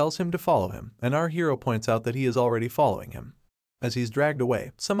teacher tells him to follow him, and our hero points out that he is already following him. As he's dragged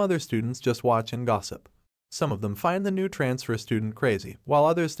away, some other students just watch and gossip. Some of them find the new transfer student crazy, while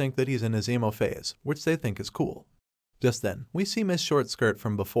others think that he's in his emo phase, which they think is cool. Just then, we see Miss Shortskirt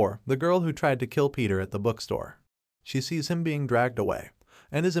from before, the girl who tried to kill Peter at the bookstore. She sees him being dragged away,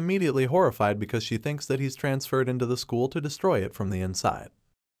 and is immediately horrified because she thinks that he's transferred into the school to destroy it from the inside.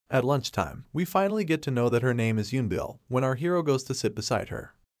 At lunchtime, we finally get to know that her name is Yoonbil when our hero goes to sit beside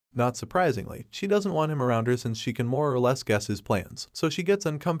her. Not surprisingly, she doesn't want him around her since she can more or less guess his plans, so she gets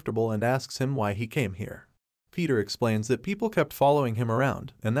uncomfortable and asks him why he came here. Peter explains that people kept following him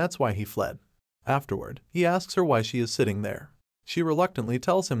around, and that's why he fled. Afterward, he asks her why she is sitting there. She reluctantly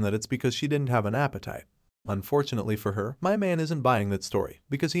tells him that it's because she didn't have an appetite. Unfortunately for her, my man isn't buying that story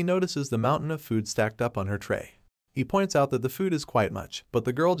because he notices the mountain of food stacked up on her tray. He points out that the food is quite much, but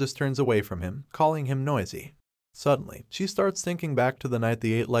the girl just turns away from him, calling him noisy. Suddenly, she starts thinking back to the night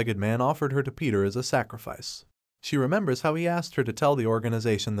the eight-legged man offered her to Peter as a sacrifice. She remembers how he asked her to tell the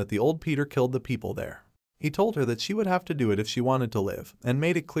organization that the old Peter killed the people there. He told her that she would have to do it if she wanted to live, and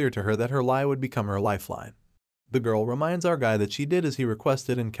made it clear to her that her lie would become her lifeline. The girl reminds our guy that she did as he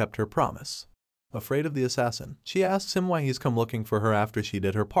requested and kept her promise. Afraid of the assassin, she asks him why he's come looking for her after she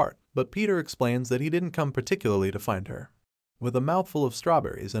did her part, but Peter explains that he didn't come particularly to find her. With a mouthful of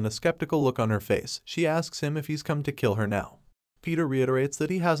strawberries and a skeptical look on her face, she asks him if he's come to kill her now. Peter reiterates that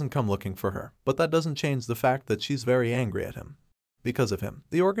he hasn't come looking for her, but that doesn't change the fact that she's very angry at him. Because of him,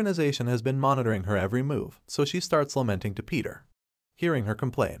 the organization has been monitoring her every move, so she starts lamenting to Peter. Hearing her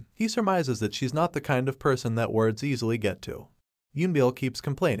complain, he surmises that she's not the kind of person that words easily get to. Yoonbil keeps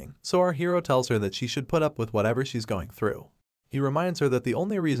complaining, so our hero tells her that she should put up with whatever she's going through. He reminds her that the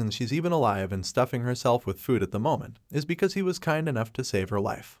only reason she's even alive and stuffing herself with food at the moment is because he was kind enough to save her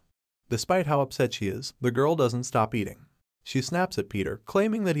life. Despite how upset she is, the girl doesn't stop eating. She snaps at Peter,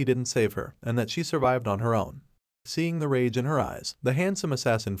 claiming that he didn't save her and that she survived on her own. Seeing the rage in her eyes, the handsome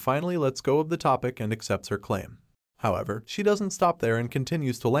assassin finally lets go of the topic and accepts her claim. However, she doesn't stop there and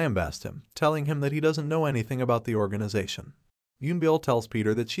continues to lambaste him, telling him that he doesn't know anything about the organization. Yoonbil tells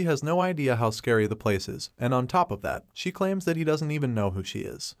Peter that she has no idea how scary the place is, and on top of that, she claims that he doesn't even know who she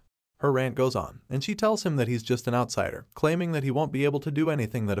is. Her rant goes on, and she tells him that he's just an outsider, claiming that he won't be able to do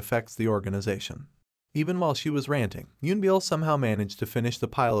anything that affects the organization. Even while she was ranting, Yoonbil somehow managed to finish the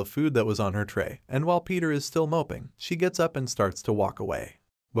pile of food that was on her tray, and while Peter is still moping, she gets up and starts to walk away.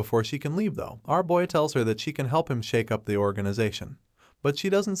 Before she can leave though, our boy tells her that she can help him shake up the organization, but she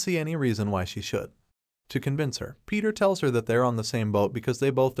doesn't see any reason why she should. To convince her, Peter tells her that they're on the same boat because they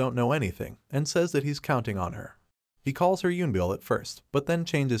both don't know anything, and says that he's counting on her. He calls her Yoonbil at first, but then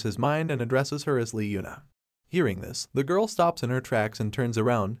changes his mind and addresses her as Lee Yuna. Hearing this, the girl stops in her tracks and turns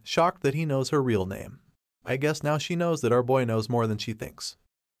around, shocked that he knows her real name. I guess now she knows that our boy knows more than she thinks.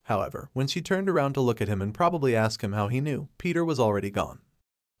 However, when she turned around to look at him and probably ask him how he knew, Peter was already gone.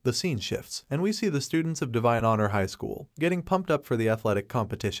 The scene shifts, and we see the students of Divine Honor High School getting pumped up for the athletic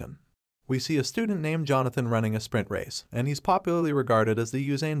competition. We see a student named Jonathan running a sprint race, and he's popularly regarded as the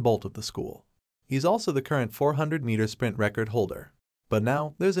Usain Bolt of the school. He's also the current 400-meter sprint record holder. But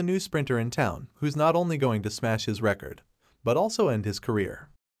now, there's a new sprinter in town who's not only going to smash his record, but also end his career.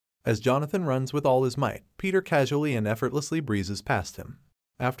 As Jonathan runs with all his might, Peter casually and effortlessly breezes past him.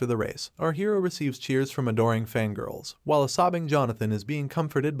 After the race, our hero receives cheers from adoring fangirls, while a sobbing Jonathan is being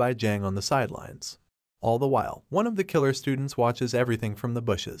comforted by Jang on the sidelines. All the while, one of the killer students watches everything from the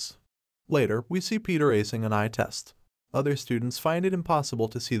bushes. Later, we see Peter acing an eye test. Other students find it impossible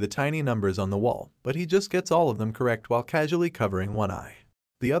to see the tiny numbers on the wall, but he just gets all of them correct while casually covering one eye.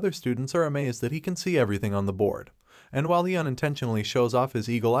 The other students are amazed that he can see everything on the board, and while he unintentionally shows off his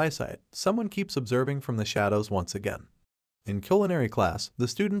eagle eyesight, someone keeps observing from the shadows once again. In culinary class, the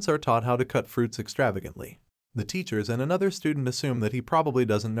students are taught how to cut fruits extravagantly. The teachers and another student assume that he probably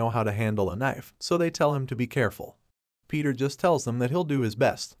doesn't know how to handle a knife, so they tell him to be careful. Peter just tells them that he'll do his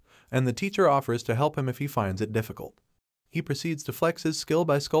best, and the teacher offers to help him if he finds it difficult. He proceeds to flex his skill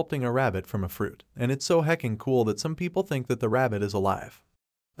by sculpting a rabbit from a fruit, and it's so hecking cool that some people think that the rabbit is alive.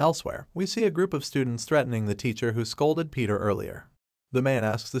 Elsewhere, we see a group of students threatening the teacher who scolded Peter earlier. The man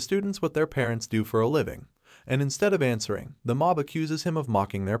asks the students what their parents do for a living, and instead of answering, the mob accuses him of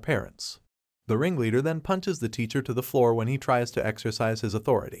mocking their parents. The ringleader then punches the teacher to the floor when he tries to exercise his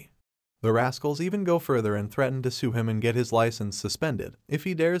authority. The rascals even go further and threaten to sue him and get his license suspended if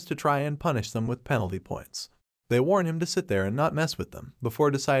he dares to try and punish them with penalty points. They warn him to sit there and not mess with them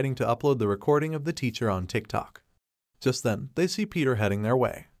before deciding to upload the recording of the teacher on TikTok. Just then, they see Peter heading their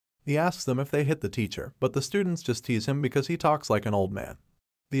way. He asks them if they hit the teacher, but the students just tease him because he talks like an old man.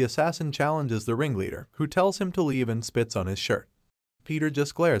 The assassin challenges the ringleader, who tells him to leave and spits on his shirt. Peter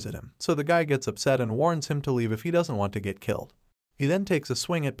just glares at him, so the guy gets upset and warns him to leave if he doesn't want to get killed. He then takes a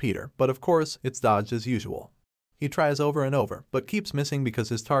swing at Peter, but of course, it's dodged as usual. He tries over and over, but keeps missing because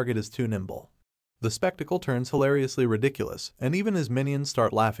his target is too nimble. The spectacle turns hilariously ridiculous, and even his minions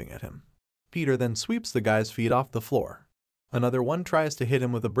start laughing at him. Peter then sweeps the guy's feet off the floor. Another one tries to hit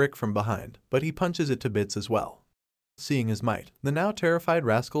him with a brick from behind, but he punches it to bits as well. Seeing his might, the now terrified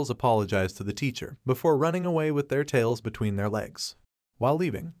rascals apologize to the teacher before running away with their tails between their legs. While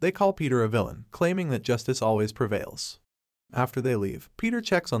leaving, they call Peter a villain, claiming that justice always prevails. After they leave, Peter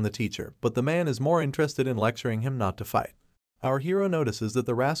checks on the teacher, but the man is more interested in lecturing him not to fight. Our hero notices that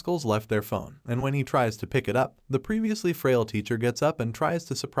the rascals left their phone, and when he tries to pick it up, the previously frail teacher gets up and tries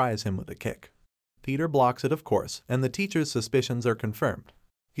to surprise him with a kick. Peter blocks it, of course, and the teacher's suspicions are confirmed.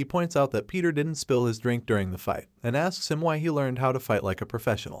 He points out that Peter didn't spill his drink during the fight, and asks him why he learned how to fight like a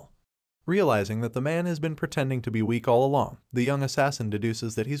professional. Realizing that the man has been pretending to be weak all along, the young assassin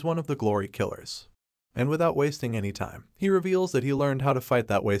deduces that he's one of the glory killers. And without wasting any time, he reveals that he learned how to fight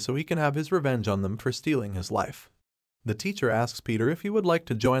that way so he can have his revenge on them for stealing his life. The teacher asks Peter if he would like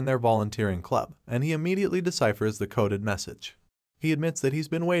to join their volunteering club, and he immediately deciphers the coded message. He admits that he's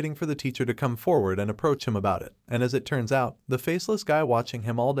been waiting for the teacher to come forward and approach him about it, and as it turns out, the faceless guy watching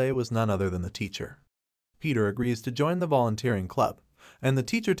him all day was none other than the teacher. Peter agrees to join the volunteering club, and the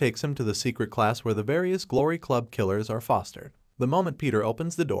teacher takes him to the secret class where the various Glory Club killers are fostered. The moment Peter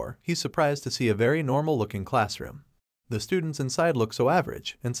opens the door, he's surprised to see a very normal-looking classroom. The students inside look so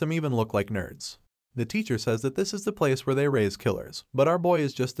average, and some even look like nerds. The teacher says that this is the place where they raise killers, but our boy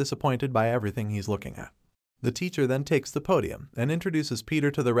is just disappointed by everything he's looking at. The teacher then takes the podium and introduces Peter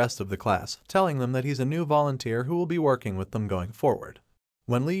to the rest of the class, telling them that he's a new volunteer who will be working with them going forward.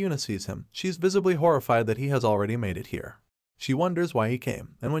 When Leona sees him, she's visibly horrified that he has already made it here. She wonders why he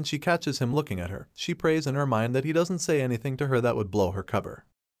came, and when she catches him looking at her, she prays in her mind that he doesn't say anything to her that would blow her cover.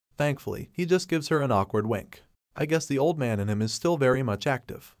 Thankfully, he just gives her an awkward wink. I guess the old man in him is still very much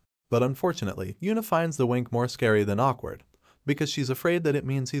active. But unfortunately, Yuna finds the wink more scary than awkward, because she's afraid that it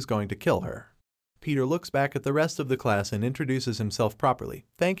means he's going to kill her. Peter looks back at the rest of the class and introduces himself properly,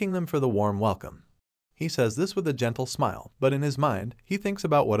 thanking them for the warm welcome. He says this with a gentle smile, but in his mind, he thinks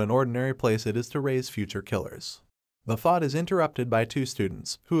about what an ordinary place it is to raise future killers. The thought is interrupted by two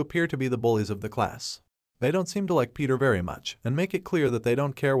students, who appear to be the bullies of the class. They don't seem to like Peter very much, and make it clear that they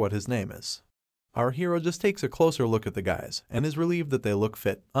don't care what his name is. Our hero just takes a closer look at the guys, and is relieved that they look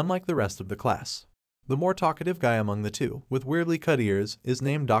fit, unlike the rest of the class. The more talkative guy among the two, with weirdly cut ears, is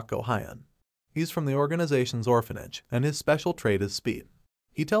named Dako Hyun. He's from the organization's orphanage, and his special trait is speed.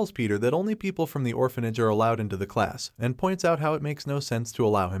 He tells Peter that only people from the orphanage are allowed into the class, and points out how it makes no sense to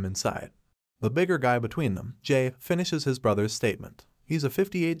allow him inside. The bigger guy between them, Jay, finishes his brother's statement. He's a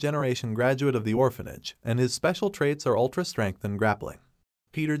 58th-generation graduate of the orphanage, and his special traits are ultra strength and grappling.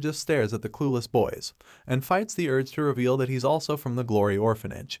 Peter just stares at the clueless boys, and fights the urge to reveal that he's also from the Glory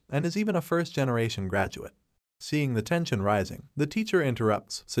Orphanage, and is even a first-generation graduate. Seeing the tension rising, the teacher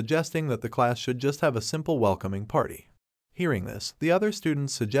interrupts, suggesting that the class should just have a simple welcoming party. Hearing this, the other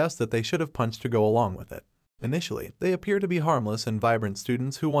students suggest that they should have punched to go along with it. Initially, they appear to be harmless and vibrant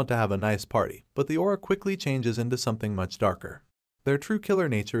students who want to have a nice party, but the aura quickly changes into something much darker. Their true killer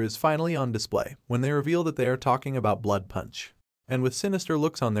nature is finally on display when they reveal that they are talking about blood punch. And with sinister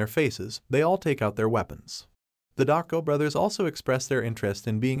looks on their faces, they all take out their weapons. The Dako brothers also express their interest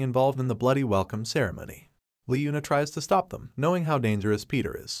in being involved in the bloody welcome ceremony. Leona tries to stop them, knowing how dangerous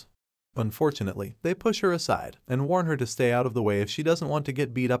Peter is. Unfortunately, they push her aside and warn her to stay out of the way if she doesn't want to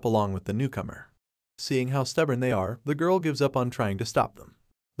get beat up along with the newcomer. Seeing how stubborn they are, the girl gives up on trying to stop them.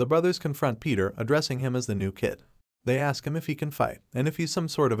 The brothers confront Peter, addressing him as the new kid. They ask him if he can fight, and if he's some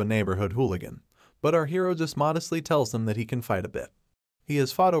sort of a neighborhood hooligan. But our hero just modestly tells them that he can fight a bit. He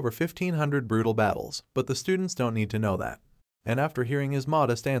has fought over 1,500 brutal battles, but the students don't need to know that. And after hearing his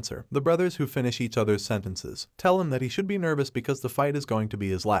modest answer, the brothers who finish each other's sentences tell him that he should be nervous because the fight is going to be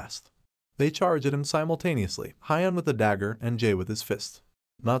his last. They charge at him simultaneously, Hyun with a dagger and Jay with his fist.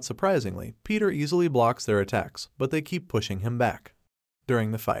 Not surprisingly, Peter easily blocks their attacks, but they keep pushing him back.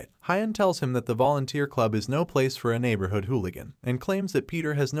 During the fight, Hyan tells him that the volunteer club is no place for a neighborhood hooligan, and claims that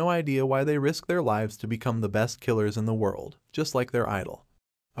Peter has no idea why they risk their lives to become the best killers in the world, just like their idol.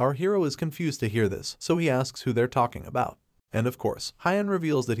 Our hero is confused to hear this, so he asks who they're talking about. And of course, Hyan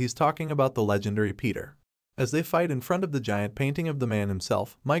reveals that he's talking about the legendary Peter. As they fight in front of the giant painting of the man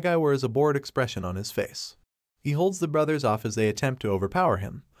himself, my guy wears a bored expression on his face. He holds the brothers off as they attempt to overpower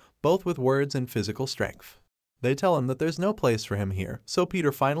him, both with words and physical strength. They tell him that there's no place for him here, so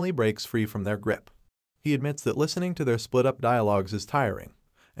Peter finally breaks free from their grip. He admits that listening to their split-up dialogues is tiring,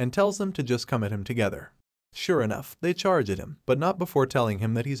 and tells them to just come at him together. Sure enough, they charge at him, but not before telling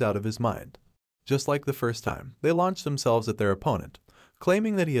him that he's out of his mind. Just like the first time, they launch themselves at their opponent,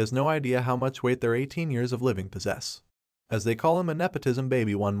 claiming that he has no idea how much weight their 18 years of living possess. As they call him a nepotism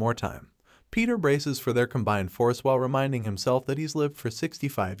baby one more time, Peter braces for their combined force while reminding himself that he's lived for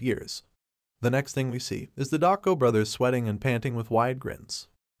 65 years. The next thing we see is the Dako brothers sweating and panting with wide grins.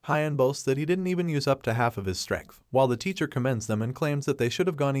 Hyan boasts that he didn't even use up to half of his strength, while the teacher commends them and claims that they should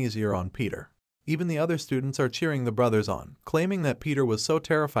have gone easier on Peter. Even the other students are cheering the brothers on, claiming that Peter was so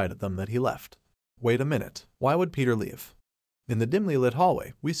terrified at them that he left. Wait a minute, why would Peter leave? In the dimly lit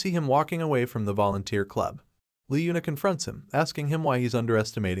hallway, we see him walking away from the volunteer club. Lee Yuna confronts him, asking him why he's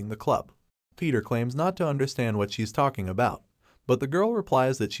underestimating the club. Peter claims not to understand what she's talking about, but the girl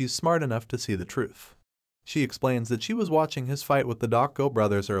replies that she's smart enough to see the truth. She explains that she was watching his fight with the Dako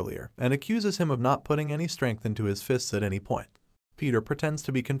brothers earlier and accuses him of not putting any strength into his fists at any point. Peter pretends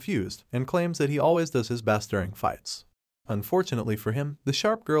to be confused and claims that he always does his best during fights. Unfortunately for him, the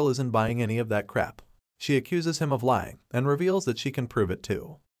sharp girl isn't buying any of that crap. She accuses him of lying and reveals that she can prove it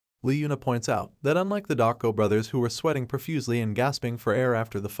too. Lee Yuna points out that unlike the Dako brothers who were sweating profusely and gasping for air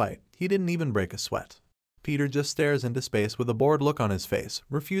after the fight, he didn't even break a sweat. Peter just stares into space with a bored look on his face,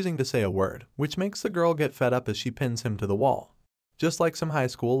 refusing to say a word, which makes the girl get fed up as she pins him to the wall. Just like some high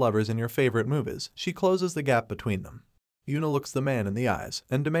school lovers in your favorite movies, she closes the gap between them. Yuna looks the man in the eyes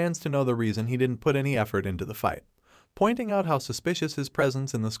and demands to know the reason he didn't put any effort into the fight, pointing out how suspicious his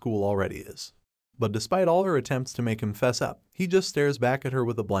presence in the school already is. But despite all her attempts to make him fess up, he just stares back at her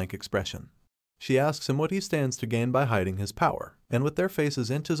with a blank expression. She asks him what he stands to gain by hiding his power, and with their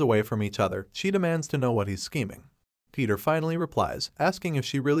faces inches away from each other, she demands to know what he's scheming. Peter finally replies, asking if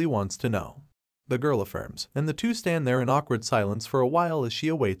she really wants to know. The girl affirms, and the two stand there in awkward silence for a while as she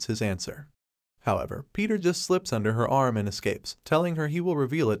awaits his answer. However, Peter just slips under her arm and escapes, telling her he will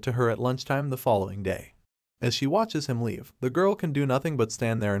reveal it to her at lunchtime the following day. As she watches him leave, the girl can do nothing but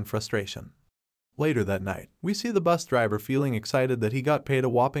stand there in frustration. Later that night, we see the bus driver feeling excited that he got paid a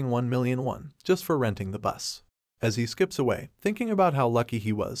whopping 1 million won just for renting the bus. As he skips away, thinking about how lucky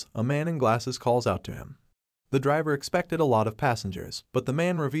he was, a man in glasses calls out to him. The driver expected a lot of passengers, but the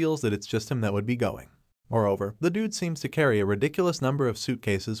man reveals that it's just him that would be going. Moreover, the dude seems to carry a ridiculous number of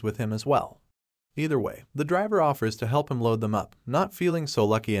suitcases with him as well. Either way, the driver offers to help him load them up, not feeling so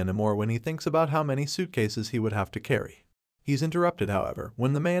lucky anymore when he thinks about how many suitcases he would have to carry. He's interrupted, however,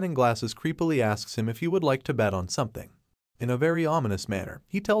 when the man in glasses creepily asks him if he would like to bet on something. In a very ominous manner,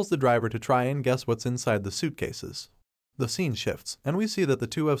 he tells the driver to try and guess what's inside the suitcases. The scene shifts, and we see that the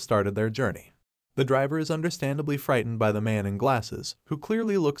two have started their journey. The driver is understandably frightened by the man in glasses, who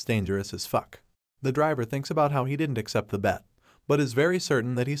clearly looks dangerous as fuck. The driver thinks about how he didn't accept the bet, but is very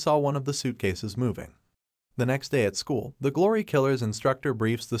certain that he saw one of the suitcases moving. The next day at school, the Glory Killer's instructor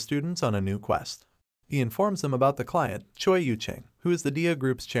briefs the students on a new quest. He informs them about the client, Choi Yucheng, who is the Dia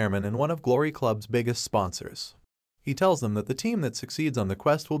Group's chairman and one of Glory Club's biggest sponsors. He tells them that the team that succeeds on the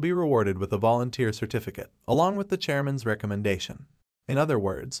quest will be rewarded with a volunteer certificate, along with the chairman's recommendation. In other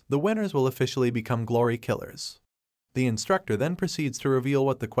words, the winners will officially become Glory Killers. The instructor then proceeds to reveal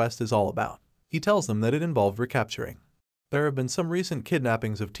what the quest is all about. He tells them that it involved recapturing. There have been some recent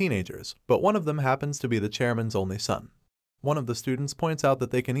kidnappings of teenagers, but one of them happens to be the chairman's only son. One of the students points out that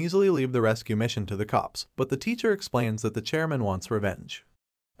they can easily leave the rescue mission to the cops, but the teacher explains that the chairman wants revenge.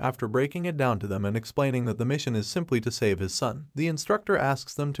 After breaking it down to them and explaining that the mission is simply to save his son, the instructor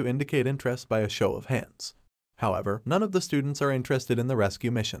asks them to indicate interest by a show of hands. However, none of the students are interested in the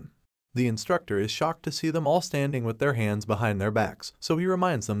rescue mission. The instructor is shocked to see them all standing with their hands behind their backs, so he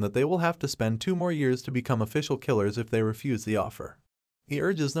reminds them that they will have to spend 2 more years to become official killers if they refuse the offer. He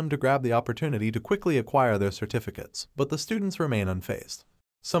urges them to grab the opportunity to quickly acquire their certificates, but the students remain unfazed.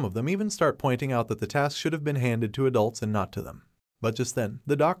 Some of them even start pointing out that the task should have been handed to adults and not to them. But just then,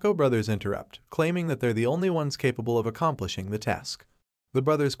 the Dako brothers interrupt, claiming that they're the only ones capable of accomplishing the task. The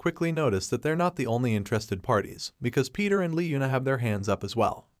brothers quickly notice that they're not the only interested parties, because Peter and Lee Yuna have their hands up as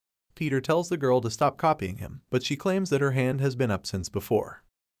well. Peter tells the girl to stop copying him, but she claims that her hand has been up since before.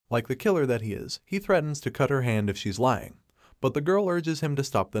 Like the killer that he is, he threatens to cut her hand if she's lying. but the girl urges him to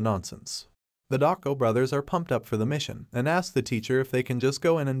stop the nonsense. The Dako brothers are pumped up for the mission and ask the teacher if they can just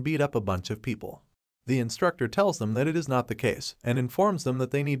go in and beat up a bunch of people. The instructor tells them that it is not the case and informs them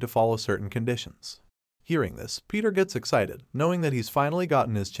that they need to follow certain conditions. Hearing this, Peter gets excited, knowing that he's finally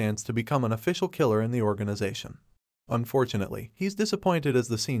gotten his chance to become an official killer in the organization. Unfortunately, he's disappointed as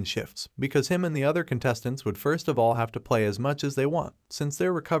the scene shifts, because him and the other contestants would first of all have to play as much as they want, since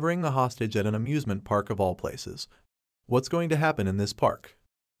they're recovering the hostage at an amusement park of all places. What's going to happen in this park?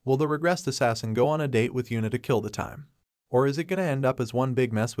 Will the regressed assassin go on a date with Yuna to kill the time? Or is it going to end up as one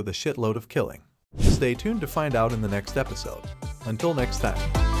big mess with a shitload of killing? Stay tuned to find out in the next episode. Until next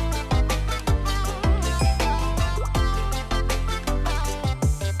time.